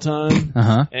nuts all the time.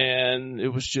 Uh-huh. And it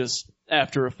was just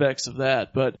after effects of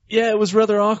that. But yeah, it was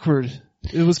rather awkward.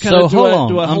 It was kind So, of, hold on.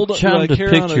 do I I'm hold up, trying do I to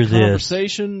carry on a picture this.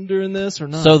 conversation during this or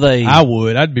not? So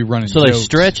I'd be running So jokes. they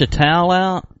stretch a towel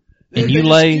out and They you just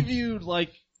lay. give you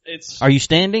like, it's, Are you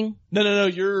standing? no,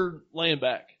 you're laying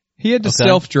back. He had to Okay.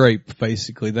 self-drape,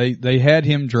 basically. They had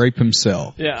him drape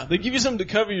himself. Yeah, they give you something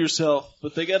to cover yourself,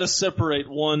 but they gotta separate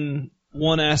one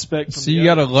aspect from So the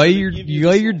you other. gotta lay So they your, give you this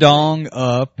lay your little dong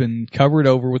up and cover it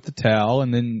over with the towel,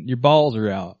 and then your balls are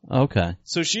out. Okay.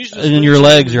 So she's just And then your reaching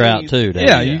legs are out underneath, too. Dave.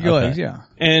 Yeah, your okay. legs, yeah.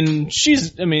 And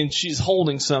she's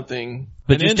holding something.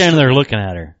 But an you're standing there instrument. looking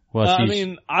at her. While I she's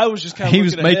mean, I was just kind of He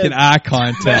was making eye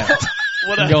contact.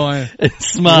 Going,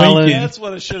 smiling. That's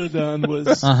what I should have done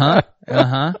was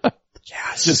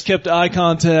just kept eye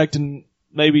contact and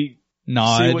maybe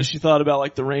Nod. see what she thought about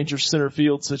like the Rangers center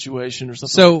field situation or something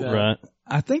So, like that. Right.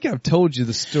 I think I've told you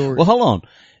the story. Well, hold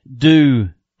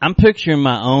on. I'm picturing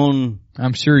my own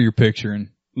I'm sure you're picturing.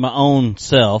 my own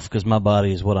self because my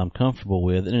body is what I'm comfortable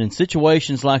with, and in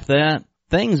situations like that,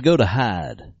 things go to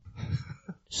hide.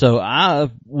 So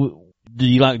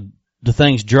do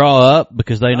things draw up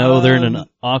because they know they're in an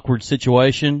awkward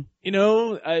situation? You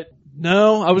know, I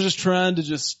was just trying to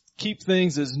just keep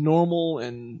things as normal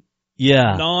and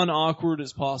non-awkward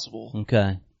as possible.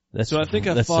 Okay. So I think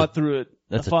I fought through it.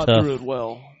 That's I fought tough, through it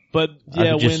well. But I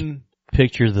yeah, could just when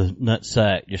picture the nut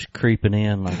sack just creeping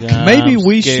in like Maybe I'm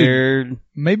we scared.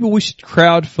 should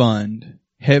crowdfund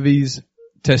Heavy's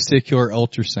testicular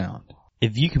ultrasound.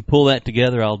 If you can pull that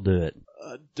together, I'll do it.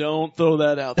 don't throw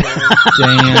that out there.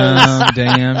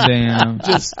 Damn.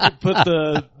 Just put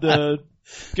the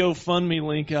GoFundMe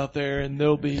link out there, and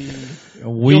you'll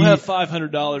have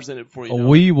 $500 in it before you know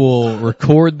We it. will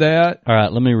record that. All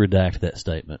right, let me redact that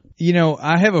statement. You know,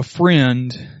 I have a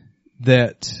friend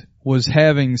that was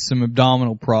having some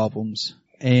abdominal problems,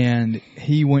 and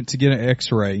he went to get an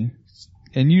x-ray.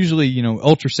 And usually, you know,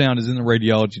 ultrasound is in the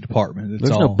radiology department.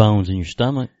 There's no bones in your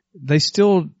stomach. They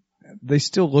still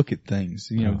look at things.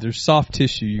 You know, there's soft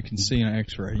tissue you can see in an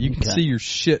x-ray. You can see your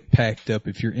shit packed up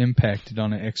if you're impacted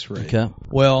on an x-ray. Okay.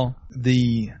 Well,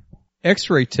 the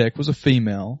x-ray tech was a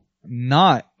female,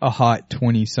 not a hot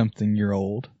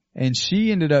 20-something-year-old, and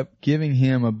she ended up giving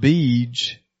him a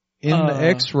beej in the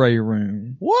x-ray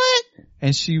room. What?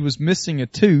 And she was missing a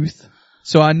tooth.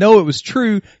 So I know it was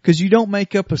true because you don't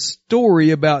make up a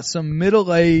story about some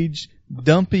middle-aged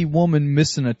dumpy woman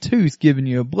missing a tooth giving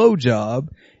you a blowjob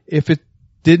if it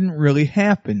didn't really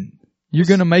happen. You're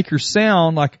going to make her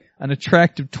sound like an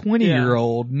attractive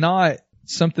 20-year-old, not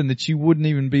something that you wouldn't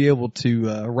even be able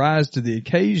to rise to the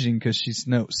occasion because she's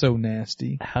so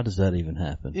nasty. How does that even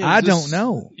happen? Yeah, I don't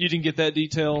know. You didn't get that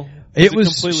detail? It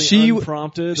was completely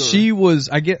unprompted? Or? She was,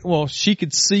 she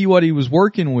could see what he was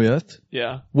working with.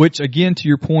 Yeah. Which, again, to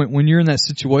your point, when you're in that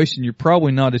situation, you're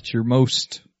probably not at your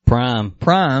most prime.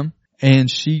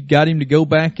 And she got him to go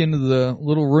back into the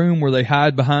little room where they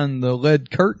hide behind the lead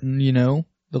curtain,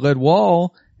 the lead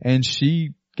wall, and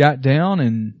she got down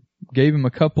and gave him a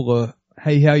couple of,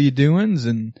 hey, how you doings?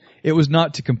 And it was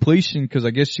not to completion because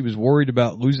I guess she was worried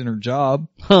about losing her job.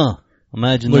 Huh.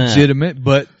 Imagine legitimate, that.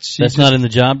 But that's not in the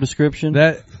job description?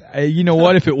 That, you know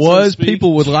what? If it was,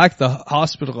 people would like the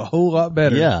hospital a whole lot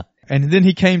better. Yeah. And then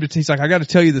he's like, I got to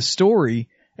tell you the story.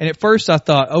 And at first I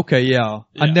thought, okay, yeah.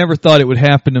 I never thought it would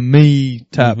happen to me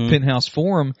type Penthouse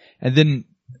Forum. And then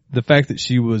the fact that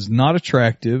she was not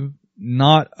attractive,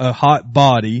 not a hot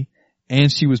body,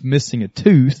 and she was missing a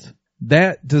tooth,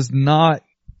 that does not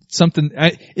something,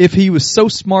 if he was so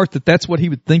smart that that's what he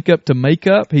would think up to make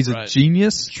up, he's a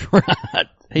genius. Right.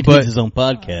 He needs his own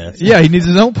podcast. Yeah, he needs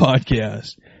his own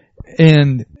podcast.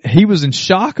 And he was in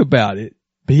shock about it,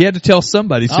 but he had to tell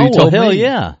somebody, so he told me. Hell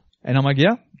yeah. And I'm like,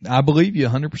 yeah, I believe you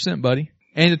 100%, buddy.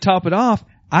 And to top it off,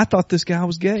 I thought this guy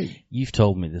was gay. You've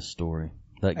told me this story.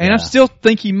 That guy. And I still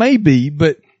think he may be,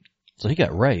 but. So he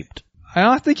got raped.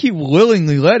 I think he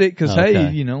willingly let it because, hey,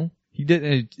 he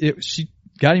didn't, she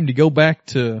got him to go back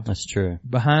to. That's true.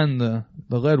 Behind the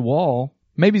lead wall.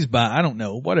 Maybe he's I don't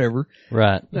know, whatever.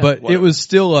 Right. But it was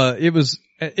still, it was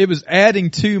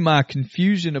adding to my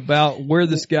confusion about where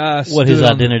this guy stood. What his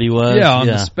identity was. Yeah, on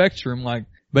the spectrum.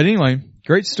 But anyway,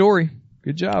 great story.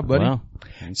 Good job, buddy. Wow.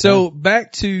 Okay. So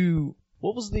back to.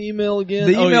 What was the email again?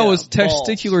 The email was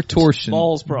testicular torsion.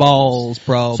 Balls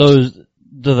problems. So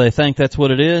do they think that's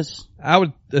what it is? I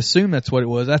would assume that's what it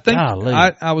was. I think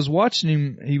I was watching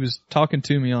him. He was talking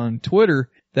to me on Twitter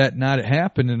that night it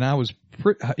happened, and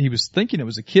he was thinking it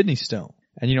was a kidney stone.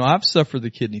 And I've suffered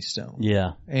the kidney stone.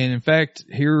 Yeah. And in fact,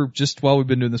 here just while we've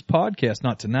been doing this podcast,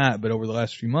 not tonight, but over the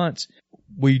last few months,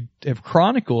 we have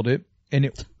chronicled it.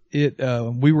 And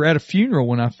we were at a funeral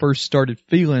when I first started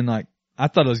feeling like I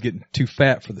thought I was getting too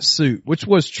fat for the suit, which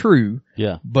was true.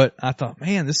 Yeah. But I thought,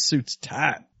 man, this suit's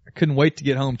tight. I couldn't wait to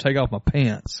get home, take off my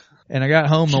pants. And I got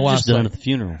home, my wife's done like, at the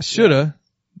funeral. I shoulda.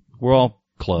 We're all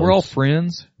close. We're all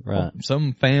friends. Right.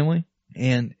 Some family.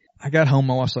 And I got home,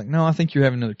 my wife's like, no, I think you're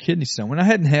having another kidney stone. And I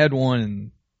hadn't had one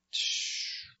in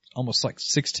almost like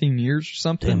 16 years or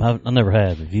something. Damn, I never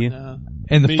have. Have you?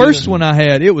 And the first one I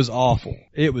had, it was awful.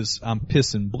 I'm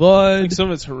pissing blood. I think some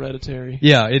of it's hereditary.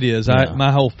 Yeah, it is. Yeah.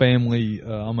 My whole family,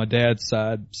 on my dad's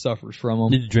side suffers from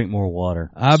them. Need to drink more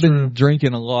water. I've been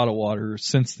drinking a lot of water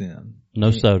since then.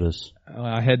 No sodas.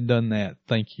 I hadn't done that.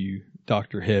 Thank you,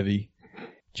 Dr. Heavy.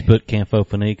 Did you put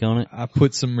camphofenique on it? I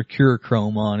put some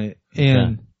mercurochrome on it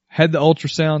and had the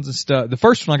ultrasounds and stuff. The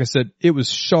first one, like I said, it was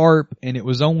sharp and it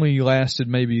was only lasted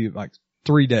maybe like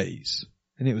 3 days.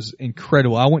 And it was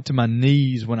incredible. I went to my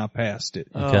knees when I passed it.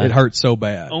 Okay. It hurt so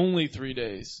bad. Only 3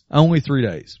 days. Only 3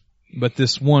 days. But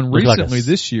this one recently like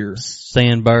this year.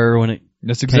 Sand burr when it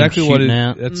That's exactly what it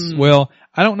is. That's well,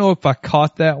 I don't know if I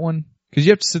caught that one. Cause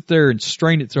you have to sit there and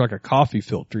strain it through like a coffee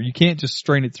filter. You can't just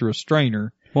strain it through a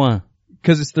strainer. Why?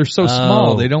 Cause they're so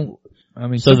small. They don't,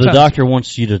 so the doctor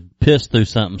wants you to piss through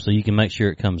something so you can make sure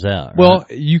it comes out, right? Well,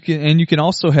 you can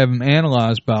also have them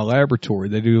analyzed by a laboratory.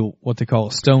 They do what they call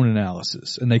a stone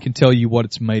analysis, and they can tell you what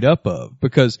it's made up of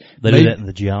because they do that in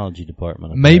the geology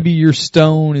department. Maybe your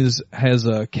stone has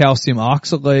a calcium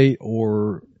oxalate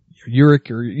or uric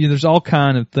or there's all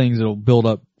kind of things that'll build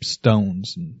up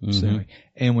stones.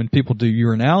 And when people do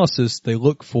urinalysis, they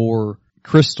look for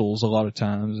crystals a lot of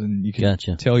times, and you can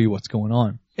tell you what's going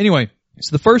on. Anyway.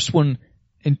 So the first one,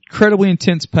 incredibly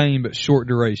intense pain, but short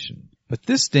duration. But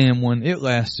this damn one, it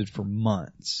lasted for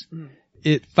months.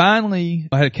 It finally,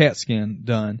 I had a CAT scan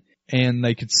done, and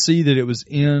they could see that it was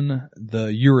in the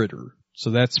ureter.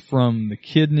 So that's from the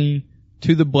kidney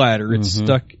to the bladder. It's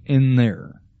stuck in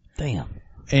there. Damn.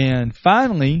 And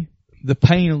finally, the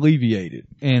pain alleviated,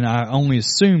 and I only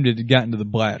assumed it had gotten to the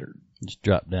bladder. Just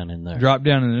dropped down in there. Dropped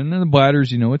down in there. And the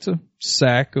bladders, it's a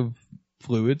sac of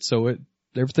fluid, so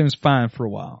everything was fine for a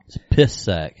while. It's a piss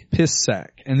sack. Piss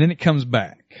sack. And then it comes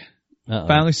back.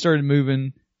 Finally started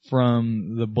moving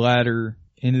from the bladder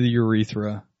into the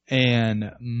urethra.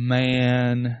 And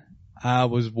man, I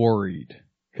was worried.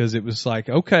 Cause it was like,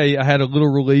 okay, I had a little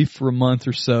relief for a month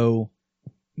or so.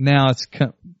 Now it's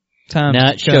time.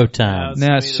 Now it's showtime.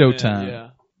 Now it's showtime. Yeah.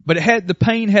 but the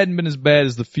pain hadn't been as bad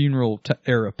as the funeral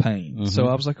era pain. Mm-hmm. So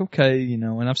I was like, okay,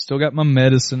 and I've still got my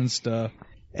medicine and stuff.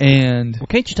 And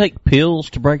can't you take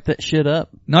pills to break that shit up?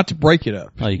 Not to break it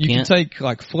up. Oh, you can take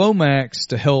like Flomax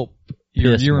to help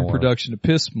your urine production to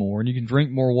piss more, and you can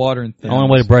drink more water and things. The only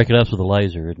way to break it up is with a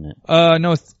laser, isn't it?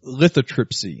 No, it's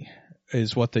lithotripsy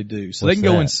is what they do. So What's they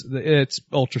can go in, that? it's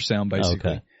ultrasound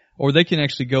basically. Okay. Or they can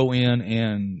actually go in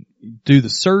and do the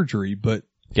surgery, but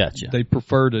gotcha. They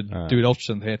prefer to do it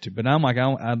ultrasound if they had to. But I'm like,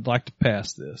 I'd like to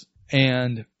pass this.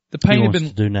 And the pain had been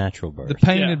to do natural birth. The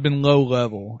pain had been low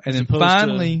level, and then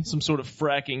finally some sort of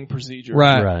fracking procedure.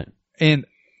 Right. And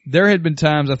there had been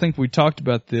times, I think we talked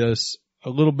about this, a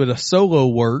little bit of solo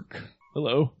work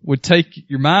would take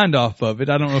your mind off of it.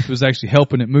 I don't know if it was actually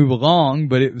helping it move along,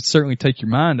 but it would certainly take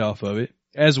your mind off of it,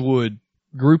 as would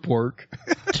group work.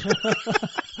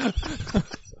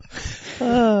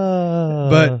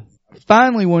 But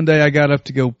finally one day I got up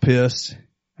to go piss.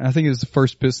 I think it was the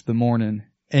first piss of the morning,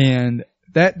 and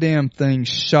that damn thing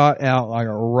shot out like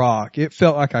a rock. It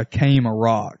felt like I came a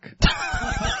rock.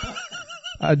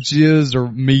 I jizzed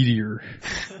a meteor.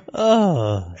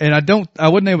 And I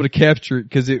wasn't able to capture it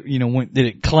because it, went. Did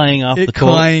it clang off the toilet? It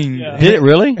clanged. Yeah. Did it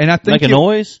really? And I think make a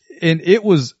noise? And it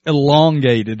was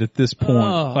elongated at this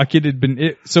point. Like it had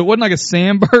been, so it wasn't like a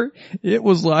sandburr. It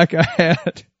was like I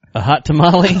had a hot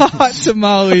tamale? A hot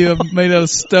tamale made out of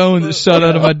stone that shot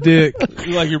out of my dick.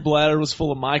 Like your bladder was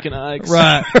full of Mike and Ike's.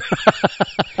 Right.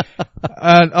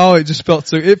 It just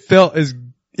felt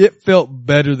it felt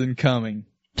better than coming.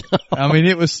 I mean,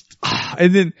 it was,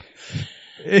 and then.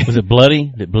 Was it bloody?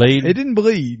 Did it bleed? It didn't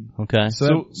bleed. Okay.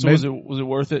 So was it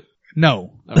worth it?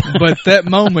 No. But that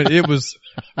moment, it was,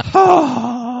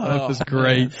 that was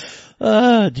great.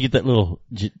 Did you get that little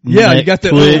yeah, you got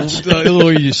that twitch?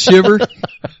 little you shiver.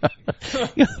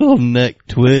 You got a little neck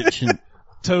twitch. And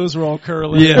toes were all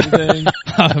curling and everything.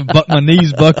 My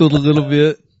knees buckled a little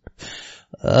bit.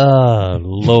 Oh,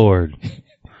 Lord.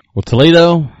 Well,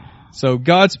 Toledo. So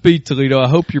Godspeed, Toledo. I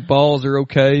hope your balls are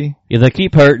okay. If they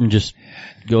keep hurting, just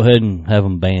go ahead and have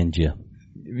them band you.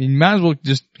 I mean, you might as well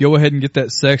just go ahead and get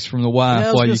that sex from the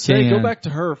wife while you can. Go back to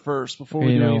her first before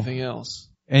we do anything else.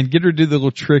 And get her to do the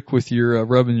little trick with your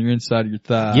rubbing your inside of your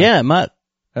thigh. Yeah, it might.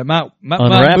 That might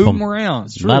unwrap move them around.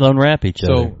 It's true. Might unwrap each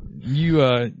other. So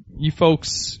you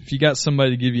folks, if you got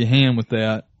somebody to give you a hand with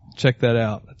that, check that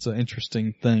out. That's an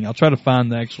interesting thing. I'll try to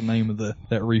find the actual name of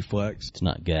that reflex. It's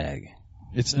not gag.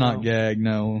 It's not gag,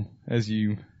 no. It's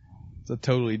a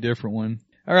totally different one.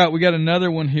 All right, we got another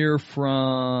one here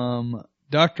from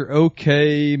Dr.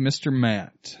 OK, Mr.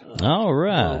 Matt. All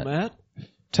right. Hello, Matt.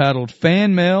 Titled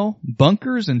Fan Mail,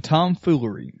 Bunkers, and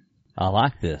Tomfoolery. I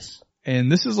like this.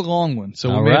 And this is a long one, so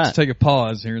we may have to take a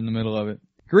pause here in the middle of it.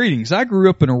 Greetings. I grew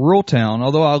up in a rural town,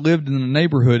 although I lived in a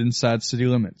neighborhood inside city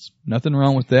limits. Nothing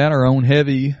wrong with that. Our own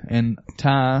Heavy and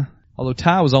Ty, although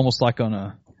Ty was almost like on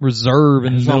a reserve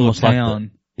in the middle of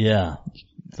town.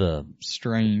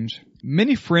 Strange.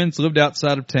 Many friends lived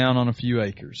outside of town on a few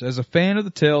acres. As a fan of the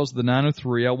tales of the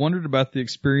 903, I wondered about the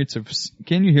experience of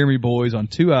Can You Hear Me Boys on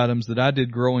two items that I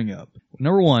did growing up.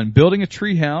 Number one, building a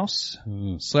treehouse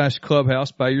 /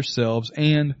 clubhouse by yourselves,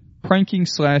 and pranking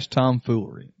 /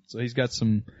 tomfoolery. So he's got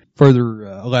some further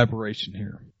elaboration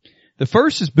here. The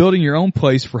first is building your own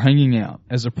place for hanging out.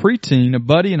 As a preteen, a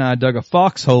buddy and I dug a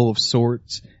foxhole of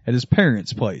sorts at his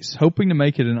parents' place, hoping to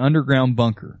make it an underground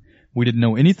bunker. We didn't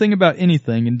know anything about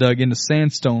anything and dug into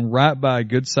sandstone right by a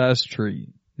good-sized tree.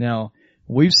 Now,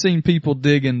 we've seen people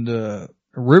dig into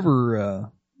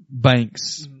river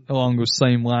banks along those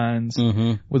same lines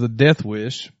with a death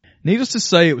wish. Needless to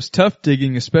say, it was tough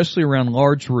digging, especially around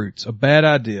large roots. A bad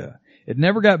idea. It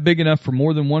never got big enough for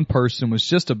more than one person. It was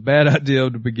just a bad idea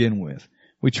to begin with.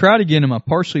 We tried again in my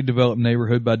partially developed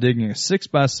neighborhood by digging a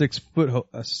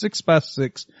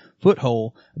 6x6 foot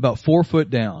hole about 4 foot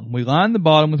down. We lined the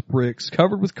bottom with bricks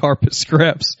covered with carpet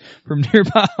scraps from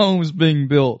nearby homes being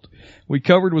built. We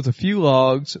covered with a few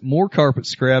logs, more carpet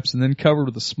scraps, and then covered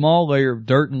with a small layer of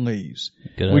dirt and leaves.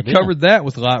 We covered that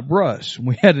with light brush.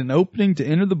 We had an opening to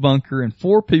enter the bunker, and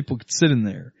 4 people could sit in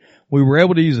there. We were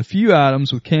able to use a few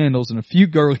items with candles and a few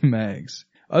girly mags.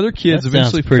 Other kids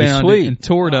eventually found it and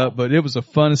tore it up, but it was a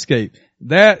fun escape.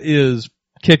 That is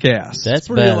kick-ass. That's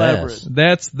pretty elaborate.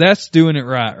 That's doing it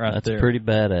right there. That's pretty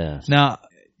badass. Now,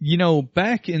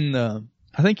 back in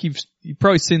I think you've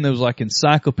probably seen those like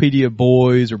Encyclopedia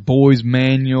Boys or Boys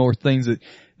Manual or things that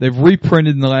they've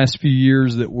reprinted in the last few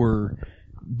years that were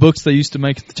books they used to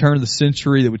make at the turn of the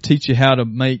century that would teach you how to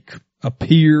make a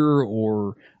pier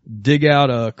or dig out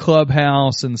a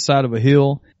clubhouse in the side of a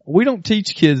hill. we don't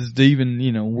teach kids to even,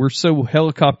 we're so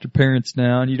helicopter parents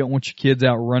now, and you don't want your kids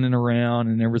out running around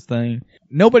and everything.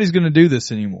 Nobody's going to do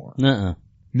this anymore. Uh-uh.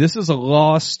 This is a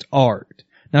lost art.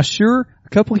 Now, sure, a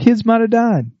couple of kids might have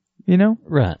died,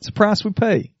 Right. It's the price we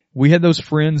pay. We had those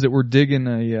friends that were digging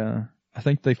I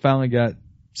think they finally got,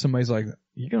 somebody's like,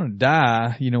 you're going to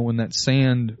die, when that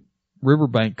sand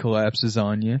riverbank collapses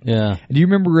on you. Yeah. And do you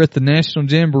remember at the National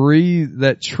Jamboree,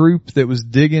 that troop that was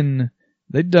digging,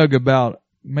 they dug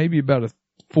maybe about a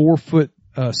 4-foot,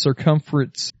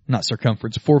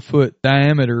 4-foot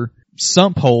diameter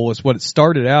sump hole is what it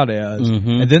started out as.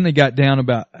 Mm-hmm. And then they got down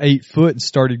about 8 foot and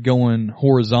started going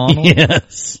horizontal.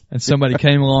 Yes. And somebody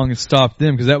came along and stopped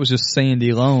them because that was just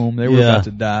sandy loam. They were about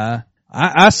to die.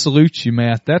 I salute you,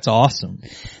 Matt. That's awesome.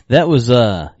 That was,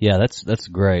 that's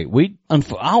great. I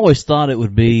always thought it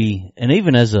would be, and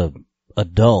even as a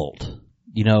adult,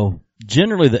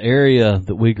 generally the area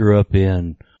that we grew up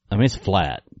in, it's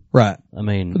flat. Right. For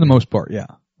the most part, yeah.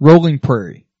 Rolling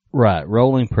prairie. Right,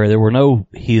 rolling prairie. There were no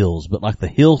hills, but like the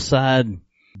hillside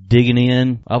digging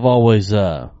in, I've always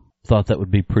thought that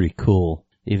would be pretty cool,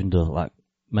 even to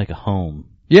make a home.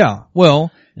 Yeah,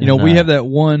 well, we have that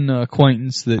one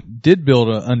acquaintance that did build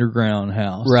an underground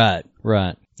house. Right.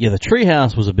 Yeah, the tree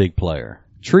house was a big player.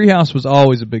 Treehouse was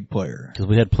always a big player. Because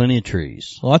we had plenty of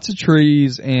trees. Lots of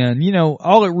trees, and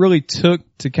all it really took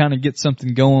to kind of get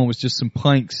something going was just some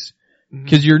planks.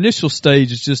 Because your initial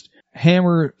stage is just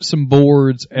hammer some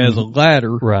boards as a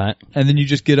ladder. Right. And then you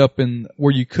just get up in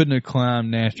where you couldn't have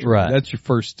climbed naturally. Right. That's your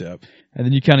first step. And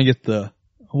then you kind of get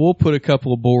we'll put a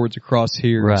couple of boards across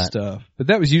here and stuff. But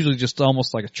that was usually just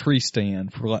almost like a tree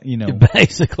stand for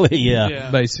Basically,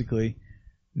 yeah. Basically.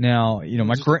 Now,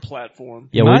 my platform.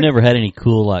 Yeah, we never had any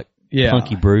cool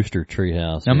Punky Brewster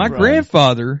treehouse. Now my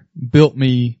grandfather built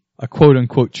me a quote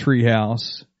unquote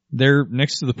treehouse there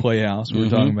next to the playhouse we were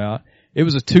talking about. It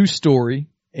was a 2-story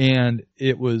and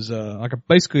it was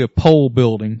basically a pole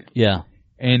building. Yeah.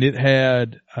 And it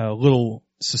had a little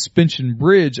suspension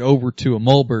bridge over to a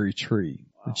mulberry tree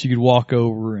that you could walk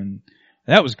over, and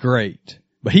that was great.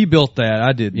 But he built that,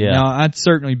 I didn't. Yeah. Now I'd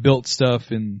certainly built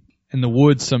stuff in the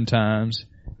woods sometimes.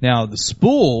 Now the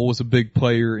spool was a big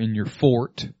player in your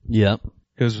fort. Yep.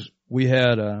 Because we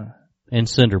had and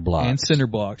cinder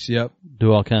blocks. Yep.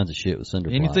 Do all kinds of shit with cinder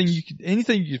blocks.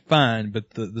 Anything you could find, but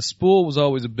the spool was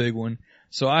always a big one.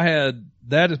 So I had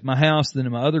that at my house, then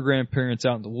at my other grandparents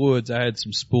out in the woods, I had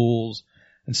some spools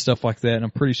and stuff like that, and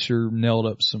I'm pretty sure nailed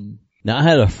up some. Now I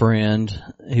had a friend,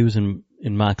 he was in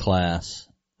my class,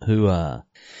 who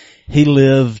he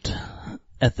lived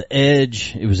at the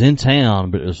edge. It was in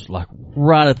town, but it was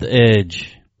right at the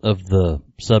edge of the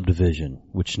subdivision,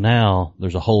 which now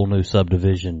there's a whole new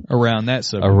subdivision around that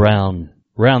subdivision.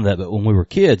 Around that, but when we were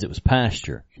kids, it was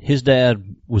pasture. His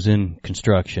dad was in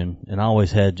construction and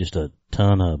always had just a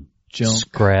ton of junk,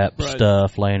 scrap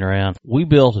stuff laying around. We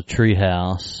built a tree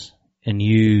house and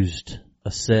used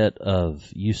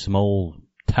some old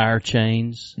tire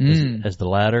chains as the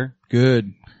ladder.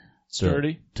 Good.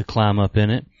 Sturdy. To climb up in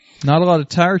it. Not a lot of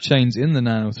tire chains in the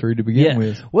 903 to begin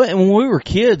with. Well, and when we were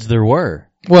kids, there were.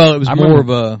 Well, it was more of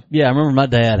a... Yeah, I remember my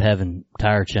dad having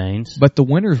tire chains. But the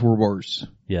winters were worse.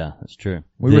 Yeah, that's true.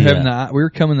 We were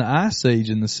coming the ice age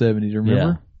in the 70s, remember?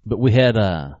 Yeah. But we had,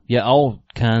 all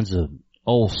kinds of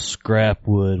old scrap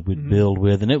wood we'd build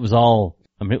with, and it was all,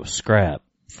 it was scrap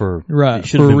for a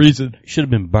reason. It should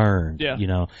have been burned.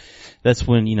 Yeah. That's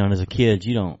when, and as a kid,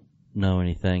 you don't know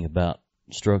anything about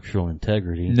structural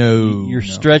integrity. No. You're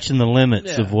stretching the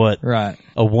limits of what a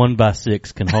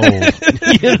 1x6 can hold.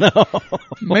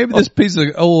 Maybe this piece of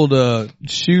old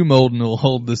shoe molding will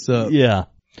hold this up. Yeah.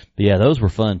 But yeah, those were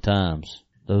fun times.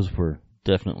 Those were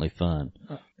definitely fun.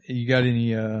 You got any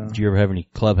Did you ever have any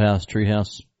clubhouse,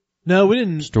 treehouse? No, we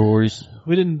didn't. Stories?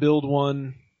 We didn't build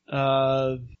one.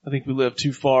 I think we lived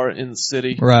too far in the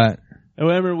city. Right. I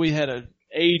remember we had a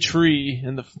tree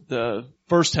in the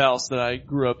first house that I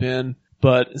grew up in.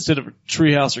 But instead of a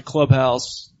treehouse or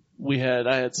clubhouse,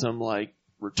 I had some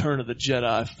Return of the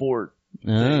Jedi fort.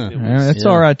 That's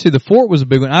all right too. The fort was a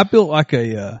big one. I built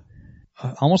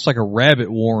almost like a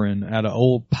rabbit warren out of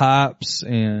old pipes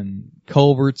and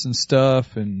culverts and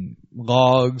stuff and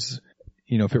logs.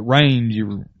 If it rained, you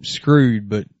were screwed,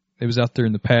 but it was out there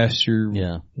in the pasture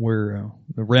where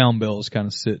the round bell is kind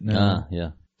of sitting there. Yeah.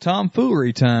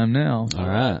 Tomfoolery time now. All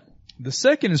right. The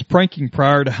second is pranking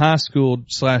prior to high school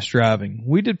 / driving.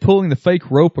 We did pulling the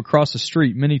fake rope across the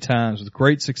street many times with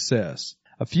great success.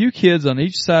 A few kids on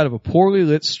each side of a poorly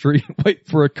lit street wait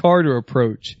for a car to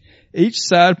approach. Each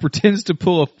side pretends to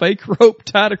pull a fake rope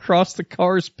tied across the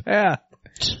car's path.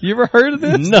 crashed. You ever heard of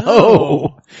this?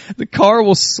 No. The car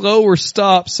will slow or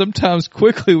stop, sometimes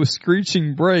quickly with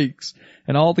screeching brakes,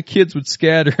 and all the kids would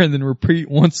scatter and then repeat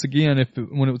once again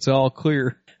when it was all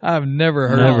clear. I've never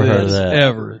heard of this,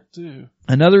 ever.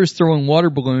 Another is throwing water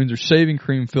balloons or shaving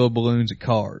cream-filled balloons at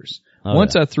cars.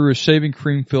 Once I threw a shaving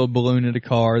cream-filled balloon at a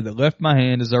car that left my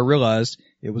hand as I realized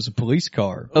it was a police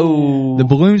car. Oh. The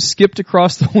balloon skipped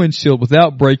across the windshield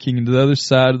without breaking into the other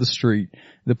side of the street.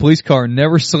 The police car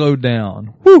never slowed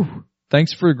down. Whew!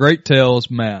 Thanks for the great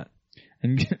tales, Matt.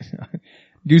 And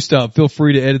Gustav, feel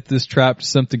free to edit this trap to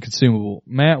something consumable.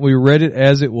 Matt, we read it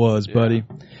as it was, buddy.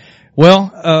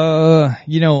 Well,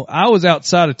 I was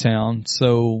outside of town,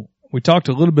 so we talked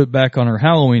a little bit back on our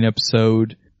Halloween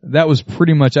episode. That was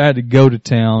pretty much, I had to go to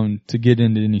town to get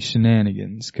into any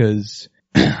shenanigans, cause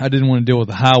I didn't want to deal with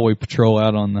the highway patrol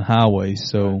out on the highway,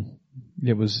 so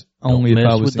it was only if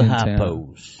I was in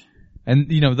town. And,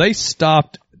 they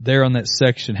stopped there on that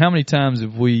section. How many times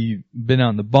have we been out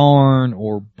in the barn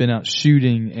or been out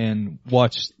shooting and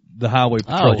watched the highway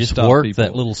patrol just stop work people?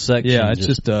 that little section. Yeah, it's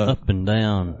just up and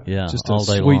down. Yeah, just all a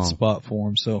day sweet long. spot for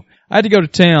them. So I had to go to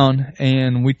town,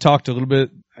 and we talked a little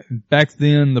bit. Back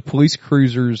then, the police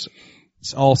cruisers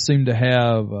all seemed to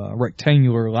have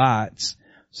rectangular lights.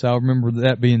 So I remember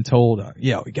that being told,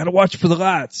 we got to watch for the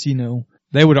lights.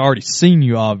 They would have already seen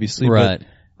you, obviously, right? But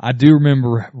I do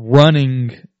remember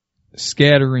running,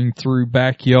 scattering through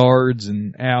backyards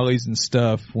and alleys and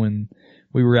stuff when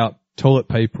we were out toilet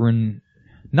papering.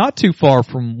 Not too far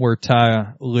from where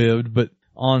Ty lived, but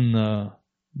on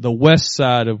the west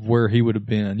side of where he would have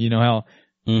been. You know how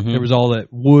there was all that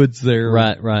woods there,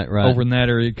 right, over in that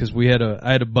area. Because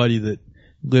I had a buddy that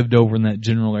lived over in that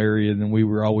general area, and then we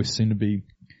were always seemed to be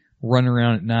running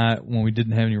around at night when we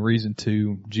didn't have any reason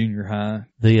to. Junior high.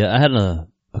 I had an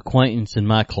acquaintance in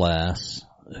my class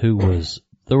who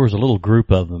there was a little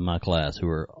group of them in my class who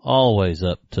were always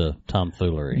up to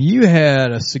tomfoolery. You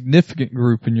had a significant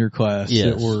group in your class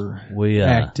that were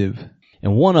active.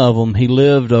 And one of them, he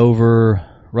lived over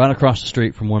right across the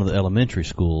street from one of the elementary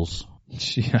schools.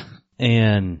 Yeah.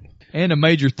 And a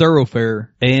major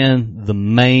thoroughfare. And the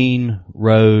main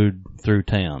road through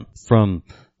town. From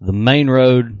the main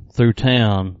road through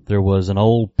town, there was an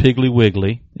old Piggly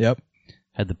Wiggly. Yep.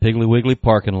 Had the Piggly Wiggly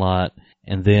parking lot,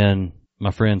 and then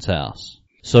my friend's house.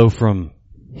 So from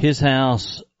his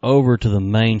house over to the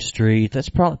main street, that's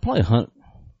probably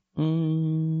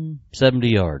 70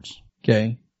 yards.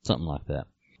 Okay. Something like that.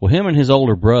 Well, him and his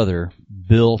older brother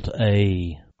built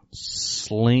a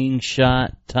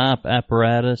slingshot type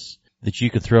apparatus that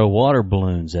you could throw water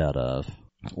balloons out of.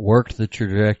 Worked the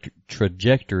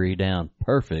trajectory down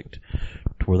perfect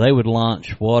to where they would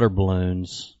launch water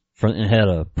balloons and had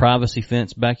a privacy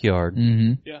fence backyard.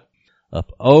 Mm-hmm. Yeah.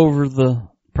 Up over the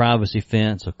privacy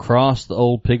fence, across the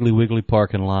old Piggly Wiggly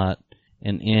parking lot,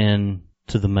 and in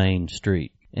to the main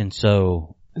street. And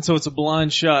so it's a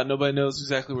blind shot. Nobody knows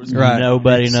exactly where it's going. Right.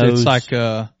 Nobody knows. It's like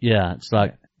it's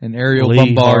like an aerial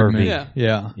Lee bombardment. Harvey.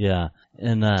 Yeah.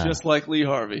 And just like Lee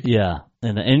Harvey. Yeah.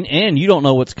 And you don't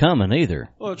know what's coming either.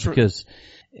 Well, true.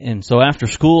 And so after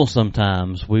school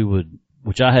sometimes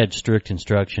which I had strict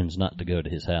instructions not to go to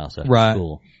his house after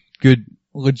school. Good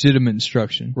legitimate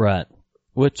instruction. Right.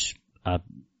 Which I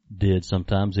did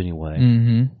sometimes anyway.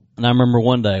 Mm-hmm. And I remember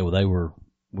one day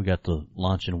we got to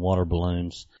launching water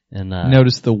balloons, and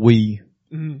notice the we.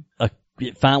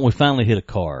 We finally hit a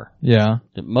car. Yeah.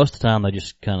 Most of the time they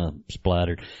just kind of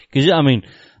splattered. Cause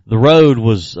the road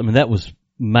was, that was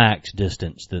max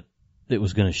distance that it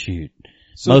was going to shoot.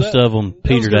 So most of them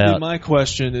petered out. My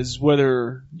question is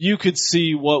whether you could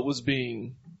see what was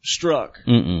being struck.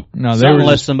 Mm-mm. No,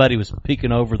 unless somebody was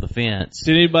peeking over the fence.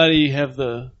 Did anybody have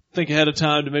think ahead of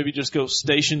time to maybe just go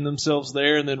station themselves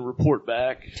there and then report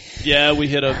back? Yeah, we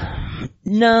hit a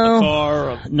car,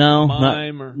 a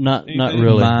mime, or not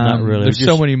really. Not really. There's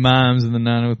so many mimes in the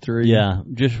 903. Yeah,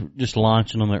 just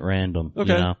launching them at random.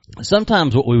 Okay.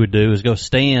 Sometimes what we would do is go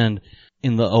stand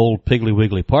in the old Piggly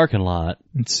Wiggly parking lot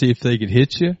and see if they could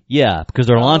hit you. Yeah, because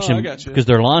they're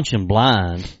launching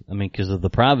blind. Because of the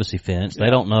privacy fence, they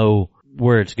don't know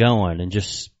where it's going, and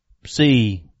just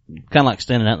see. Kind of like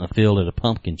standing out in the field at a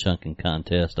pumpkin chunking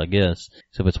contest, I guess,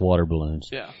 except it's water balloons.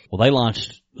 Yeah. Well, they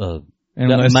launched, and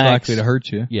less likely to hurt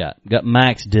you. Yeah. Got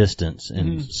max distance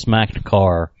and smacked a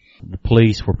car. The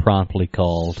police were promptly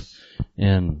called.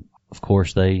 And, of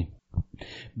course, being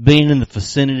in the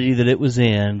vicinity that it was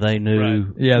in, they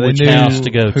knew which house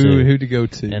to go to. Who to go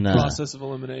to. And, process of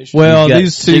elimination. Well,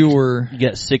 these two were... You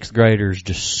got sixth graders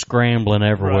just scrambling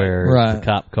everywhere. Right. The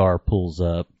cop car pulls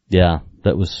up. Yeah.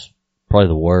 That was probably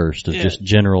the worst of just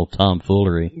general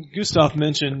tomfoolery. Gustav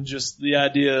mentioned just the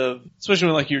idea of, especially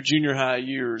in like your junior high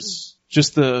years,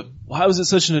 just why was it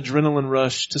such an adrenaline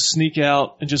rush to sneak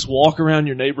out and just walk around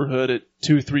your neighborhood at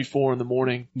 2, 3, 4 in the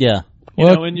morning? Yeah. You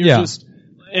know, and you're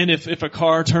and if a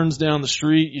car turns down the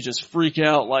street, you just freak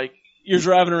out like you're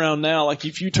driving around now. Like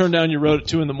if you turn down your road at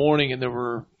 2 in the morning and there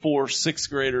were 4 6th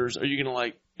graders, are you going to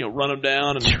like, run them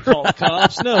down and call the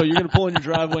cops? No, you're going to pull in your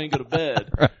driveway and go to bed.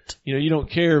 Right. You don't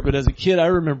care. But as a kid, I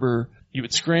remember you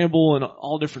would scramble in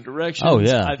all different directions. Oh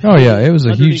yeah. It was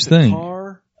a huge thing.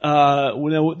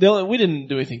 We didn't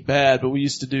do anything bad, but we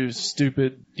used to do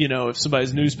stupid, if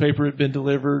somebody's newspaper had been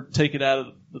delivered, take it out of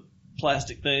the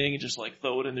plastic thing and just like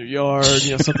throw it in their yard,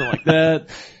 something like that.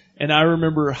 And I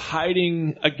remember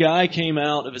a guy came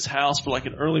out of his house for like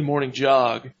an early morning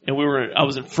jog, and I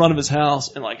was in front of his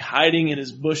house and like hiding in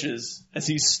his bushes as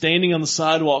he's standing on the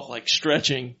sidewalk like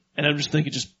stretching. And I'm just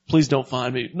thinking, please don't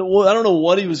find me. No, I don't know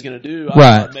what he was going to do. I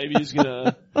thought maybe he's going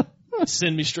to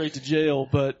send me straight to jail,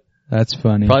 but. That's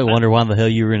funny. Probably wonder why the hell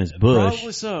you were in his bush.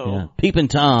 Probably so. Yeah. Peeping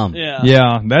Tom. Yeah.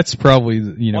 Yeah, that's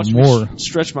probably, Watch more. Me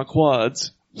stretch my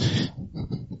quads.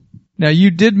 Now,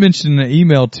 you did mention an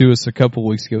email to us a couple of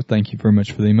weeks ago. Thank you very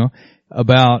much for the email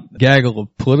about a gaggle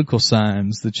of political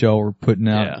signs that y'all were putting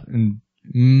out and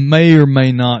may or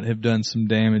may not have done some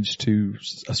damage to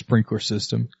a sprinkler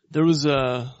system. There was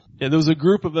a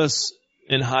group of us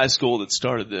in high school that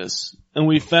started this, and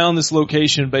we found this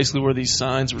location basically where these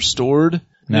signs were stored.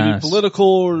 Maybe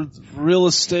political or real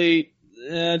estate,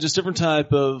 just different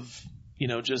type of,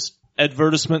 just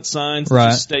advertisement signs that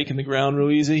just stake in the ground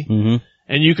real easy. Mm-hmm.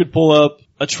 And you could pull up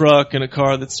a truck and a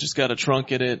car that's just got a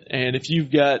trunk in it. And if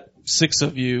you've got 6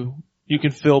 of you, you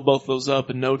can fill both those up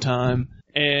in no time.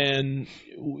 And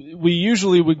we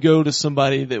usually would go to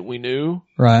somebody that we knew.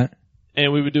 Right.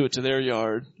 And we would do it to their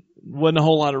yard. Wasn't a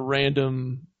whole lot of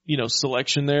random,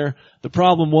 selection there. The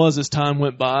problem was as time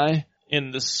went by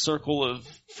in this circle of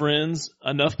friends,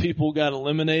 enough people got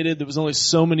eliminated. There was only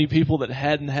so many people that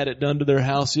hadn't had it done to their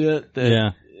house yet.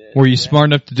 Were you smart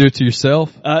enough to do it to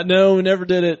yourself? No, we never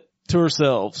did it to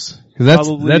ourselves. Cause that's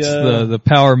the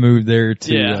power move there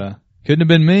to, couldn't have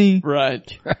been me.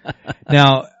 Right.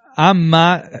 Now, I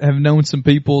might have known some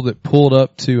people that pulled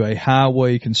up to a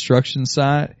highway construction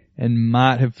site and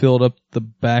might have filled up the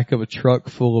back of a truck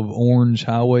full of orange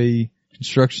highway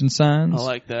construction signs. I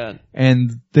like that.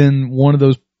 And then one of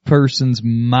those persons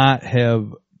might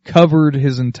have covered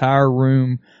his entire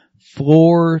room,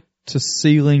 floor to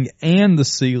ceiling and the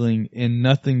ceiling in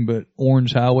nothing but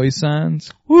orange highway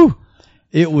signs. Woo!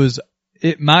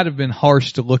 It might have been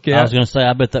harsh to look at. I was going to say,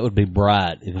 I bet that would be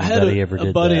bright if anybody ever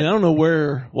did that. I don't know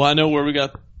where, I know where we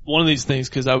got one of these things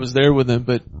because I was there with him,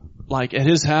 but like at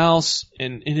his house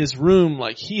and in his room,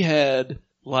 like he had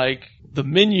like the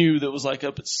menu that was like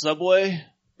up at Subway.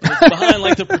 Behind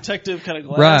like the protective kind of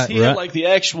glass. He had like the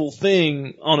actual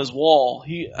thing on his wall.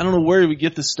 I don't know where he would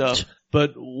get this stuff,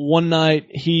 but one night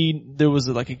there was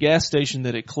like a gas station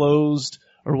that had closed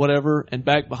or whatever, and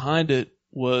back behind it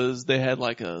they had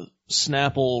like a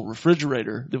Snapple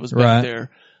refrigerator that was back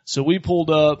there. So we pulled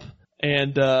up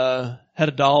and, had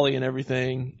a dolly and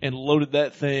everything and loaded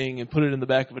that thing and put it in the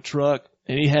back of a truck,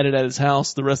 and he had it at his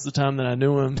house the rest of the time that I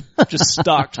knew him, just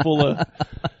stocked full of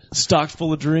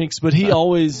drinks, but he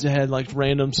always had like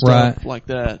random stuff like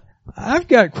that. I've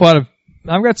got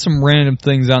some random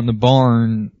things out in the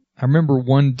barn. I remember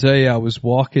one day I was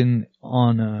walking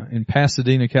in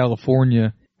Pasadena,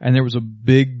 California, and there was a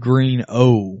big green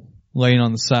O laying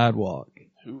on the sidewalk.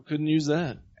 Who couldn't use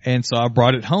that? And so I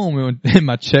brought it home in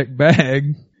my check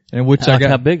bag, and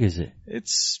how big is it?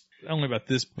 It's only about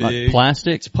this big. Like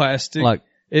plastic? It's plastic.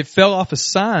 It fell off a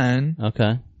sign.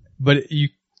 Okay. But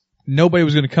nobody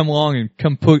was going to come along and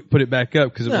put it back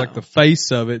up because it was like the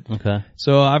face of it. Okay.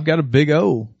 So I've got a big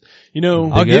O.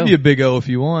 I'll give you a big O if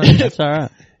you want. That's all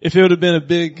right. If it would have been a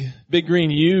big green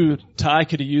U, Ty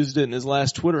could have used it in his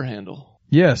last Twitter handle.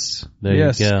 Yes. There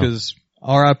you go. Because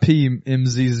R.I.P.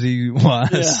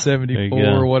 MZZY74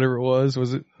 or whatever it was.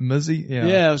 Was it Muzzy?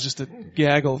 Yeah, it was just a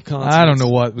gaggle of consonants. I don't know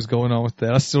what was going on with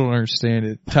that. I still don't understand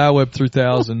it. TyWeb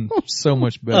 3000, so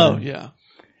much better. Oh, yeah.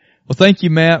 Well, thank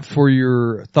you, Matt, for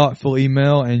your thoughtful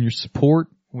email and your support.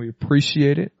 We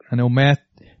appreciate it. I know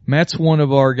Matt's one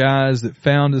of our guys that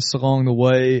found us along the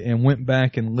way and went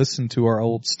back and listened to our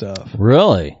old stuff.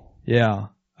 Really? Yeah.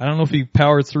 I don't know if he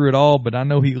powered through it all, but I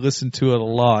know he listened to it a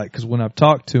lot because when I've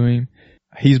talked to him,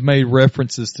 he's made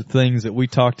references to things that we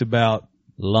talked about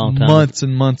long time. Months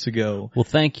and months ago. Well,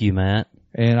 thank you, Matt.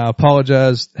 And I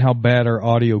apologize how bad our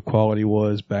audio quality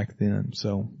was back then.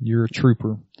 So you're a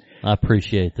trooper. I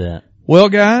appreciate that. Well,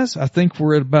 guys, I think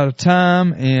we're at about a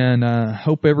time, and I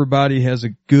hope everybody has a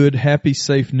good, happy,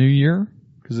 safe New Year,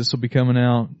 because this will be coming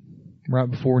out right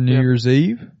before New Year's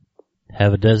Eve.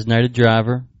 Have a designated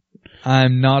driver.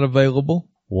 I'm not available.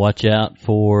 Watch out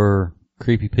for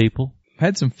creepy people.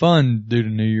 Had some fun due to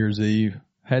New Year's Eve.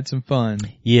 Had some fun.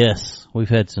 Yes, we've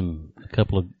had a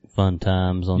couple of fun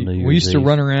times on New Year's Eve. We used to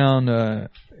run around,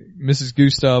 Mrs.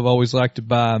 Gustav always liked to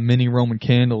buy mini Roman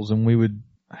candles, and we would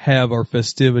have our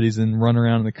festivities and run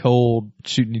around in the cold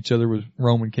shooting each other with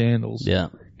Roman candles. Yeah.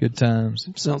 Good times.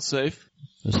 Sounds safe.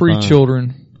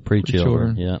 Pre-children.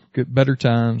 Pre-children, yeah. Good, better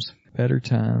times. Better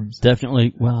times.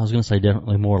 Definitely, well, I was going to say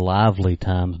definitely more lively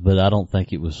times, but I don't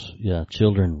think it was,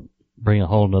 children bring a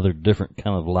whole nother different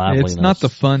kind of liveliness. It's not the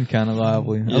fun kind of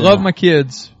lively. Yeah. I love my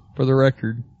kids, for the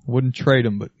record. Wouldn't trade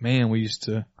them, but man, we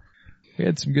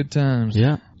had some good times.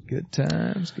 Yeah. Good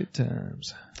times, good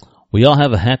times. We all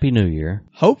have a happy new year.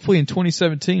 Hopefully in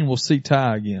 2017 we'll see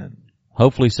Ty again.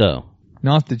 Hopefully so.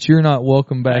 Not that you're not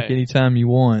welcome back anytime you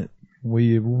want.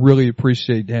 We really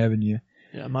appreciate having you.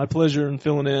 Yeah, my pleasure in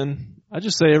filling in. I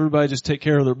just say everybody just take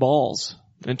care of their balls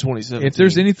in 2017. If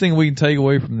there's anything we can take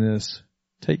away from this,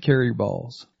 take care of your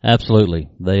balls. Absolutely.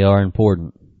 They are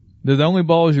important. They're the only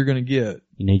balls you're going to get.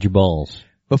 You need your balls.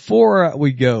 Before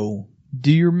we go,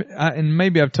 and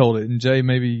maybe I've told it, and Jay,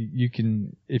 maybe you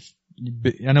can,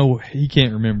 I know he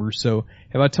can't remember, so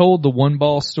have I told the one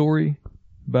ball story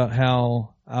about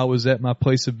how I was at my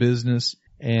place of business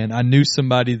and I knew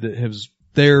somebody that was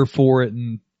there for it,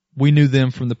 and we knew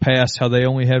them from the past, how they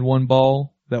only had one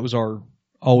ball? That was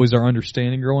always our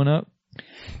understanding growing up.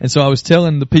 And so I was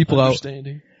telling the people one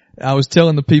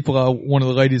of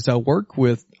the ladies I work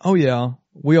with, oh yeah,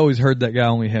 we always heard that guy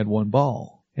only had one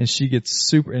ball. And she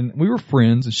gets and we were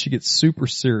friends, and she gets super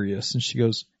serious, and she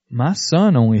goes, my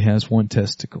son only has one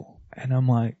testicle. And I'm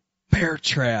like, bear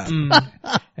trap. And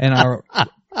I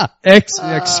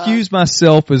excuse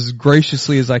myself as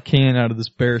graciously as I can out of this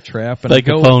bear trap. And Take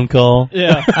a phone call.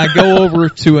 Yeah. I go over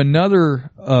to another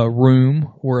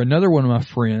room where another one of my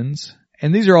friends,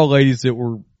 and these are all ladies that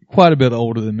were quite a bit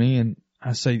older than me, and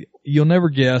I say, you'll never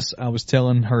guess, I was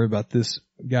telling her about this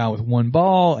guy with one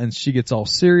ball, and she gets all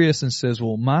serious and says,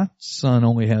 well, my son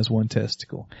only has one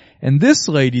testicle. And this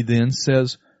lady then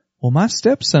says, well, my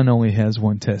stepson only has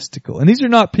one testicle. And these are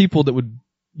not people that would,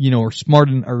 are smart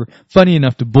or funny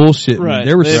enough to bullshit me. Right.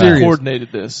 They were serious.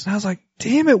 Coordinated this. And I was like,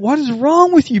 damn it, what is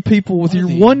wrong with you people with your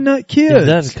one nut kids? Is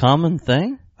that a common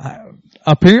thing?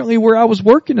 Apparently where I was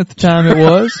working at the time it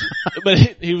was. But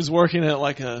he was working at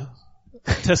like a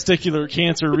testicular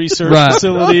cancer research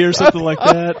facility or something like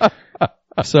that.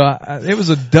 So it was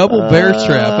a double bear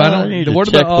trap. I don't need. What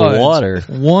are the odds? Water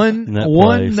one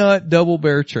nut double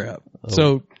bear trap. Oh.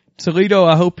 So Toledo,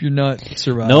 I hope your nut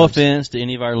survives. No offense to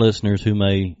any of our listeners who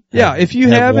may. If you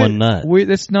have one nut,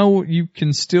 you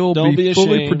can still be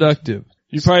fully productive.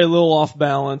 You're probably a little off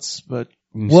balance, but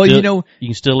you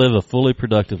can still live a fully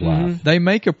productive life. They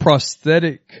make a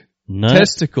prosthetic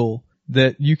testicle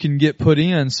that you can get put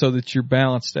in so that you're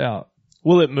balanced out.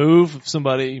 Will it move if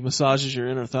somebody massages your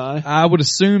inner thigh? I would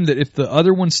assume that if the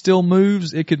other one still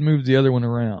moves, it could move the other one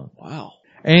around. Wow.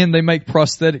 And they make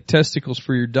prosthetic testicles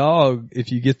for your dog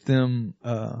if you get them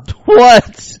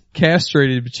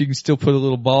castrated, but you can still put a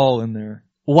little ball in there.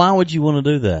 Why would you want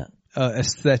to do that?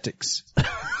 Aesthetics.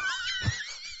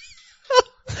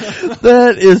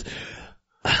 That is...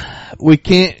 We've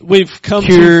come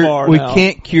too far now. We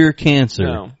can't cure cancer.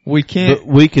 No. We can't.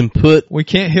 But we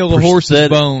can't heal the horse's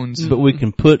bones. But we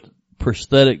can put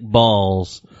prosthetic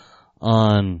balls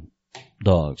on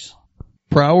dogs.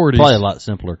 Priorities. Probably a lot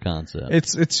simpler concept.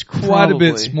 It's quite a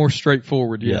bit more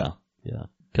straightforward. Yeah. A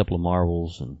couple of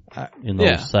marbles and in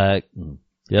the sack. And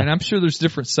I'm sure there's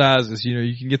different sizes.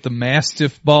 You can get the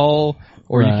Mastiff ball,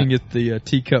 or you can get the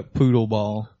teacup poodle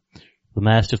ball. The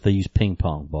Mastiff, they use ping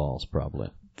pong balls, probably.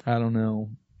 I don't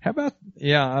know. How about,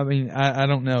 I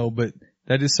don't know, but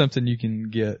that is something you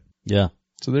can get. Yeah.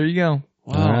 So there you go.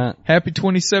 Wow. All right. Happy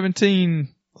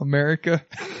 2017, America.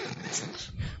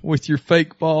 With your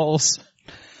fake balls.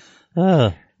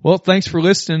 Well, thanks for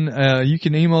listening. You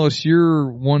can email us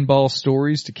your one ball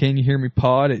stories to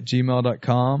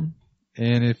canyouhearmepod@gmail.com.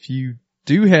 And if you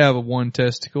do have a one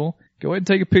testicle, go ahead and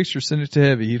take a picture, send it to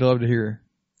Heavy. He'd love to hear.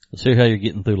 Let's hear how you're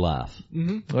getting through life.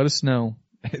 Mm-hmm. Let us know.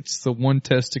 It's the One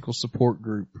Testicle Support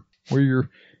Group. We're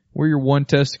your One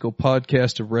Testicle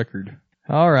podcast of record.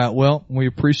 All right. Well, we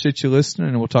appreciate you listening,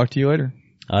 and we'll talk to you later.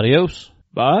 Adios.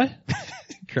 Bye.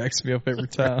 Cracks me up every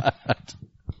time.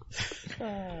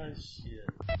 Oh, shit.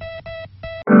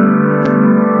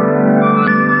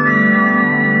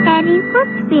 Daddy,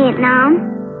 what's Vietnam?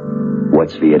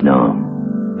 What's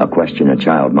Vietnam? A question a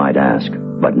child might ask,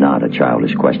 but not a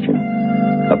childish question.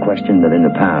 A question that in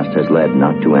the past has led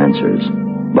not to answers,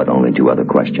 but only to other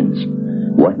questions.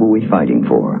 What were we fighting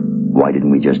for? Why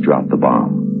didn't we just drop the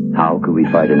bomb? How could we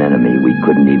fight an enemy we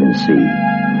couldn't even see?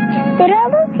 Did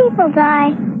other people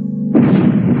die?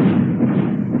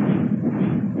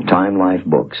 Time Life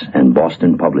Books and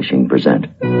Boston Publishing present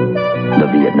The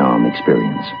Vietnam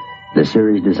Experience, the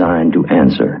series designed to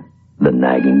answer the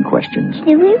nagging questions.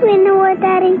 Did we win the war,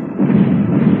 Daddy?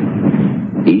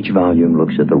 Each volume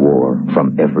looks at the war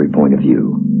from every point of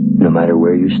view. No matter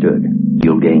where you stood,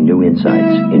 you'll gain new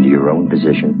insights into your own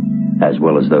position, as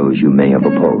well as those you may have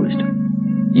opposed.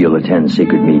 You'll attend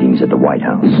secret meetings at the White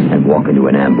House and walk into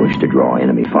an ambush to draw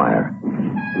enemy fire.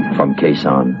 From Khe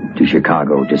Sanh to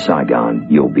Chicago to Saigon,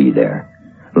 you'll be there,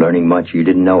 learning much you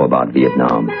didn't know about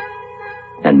Vietnam,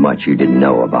 and much you didn't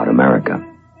know about America.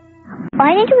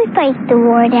 Why did we fight the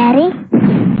war, Daddy?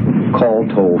 Call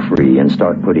toll-free and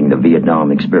start putting the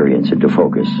Vietnam experience into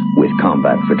focus with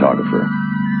Combat Photographer.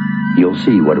 You'll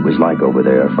see what it was like over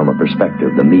there from a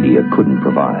perspective the media couldn't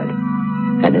provide.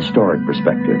 An historic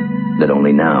perspective that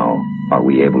only now are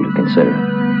we able to consider.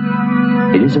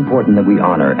 It is important that we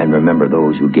honor and remember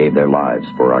those who gave their lives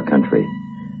for our country.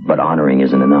 But honoring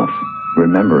isn't enough.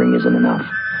 Remembering isn't enough.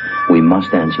 We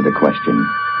must answer the question,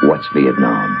 what's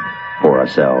Vietnam? For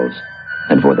ourselves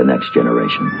and for the next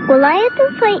generation. Will I have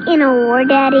to fight in a war,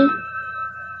 Daddy?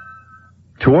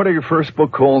 To order your first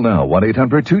book, call now,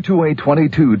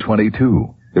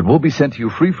 1-800-228-2222. It will be sent to you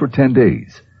free for 10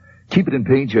 days. Keep it and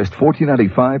pay just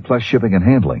 $14.95 plus shipping and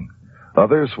handling.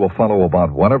 Others will follow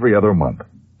about one every other month.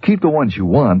 Keep the ones you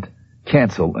want.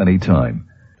 Cancel anytime.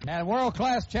 And World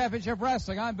Class Championship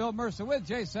Wrestling, I'm Bill Mercer with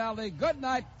Jay Saldi. Good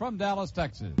night from Dallas,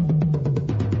 Texas.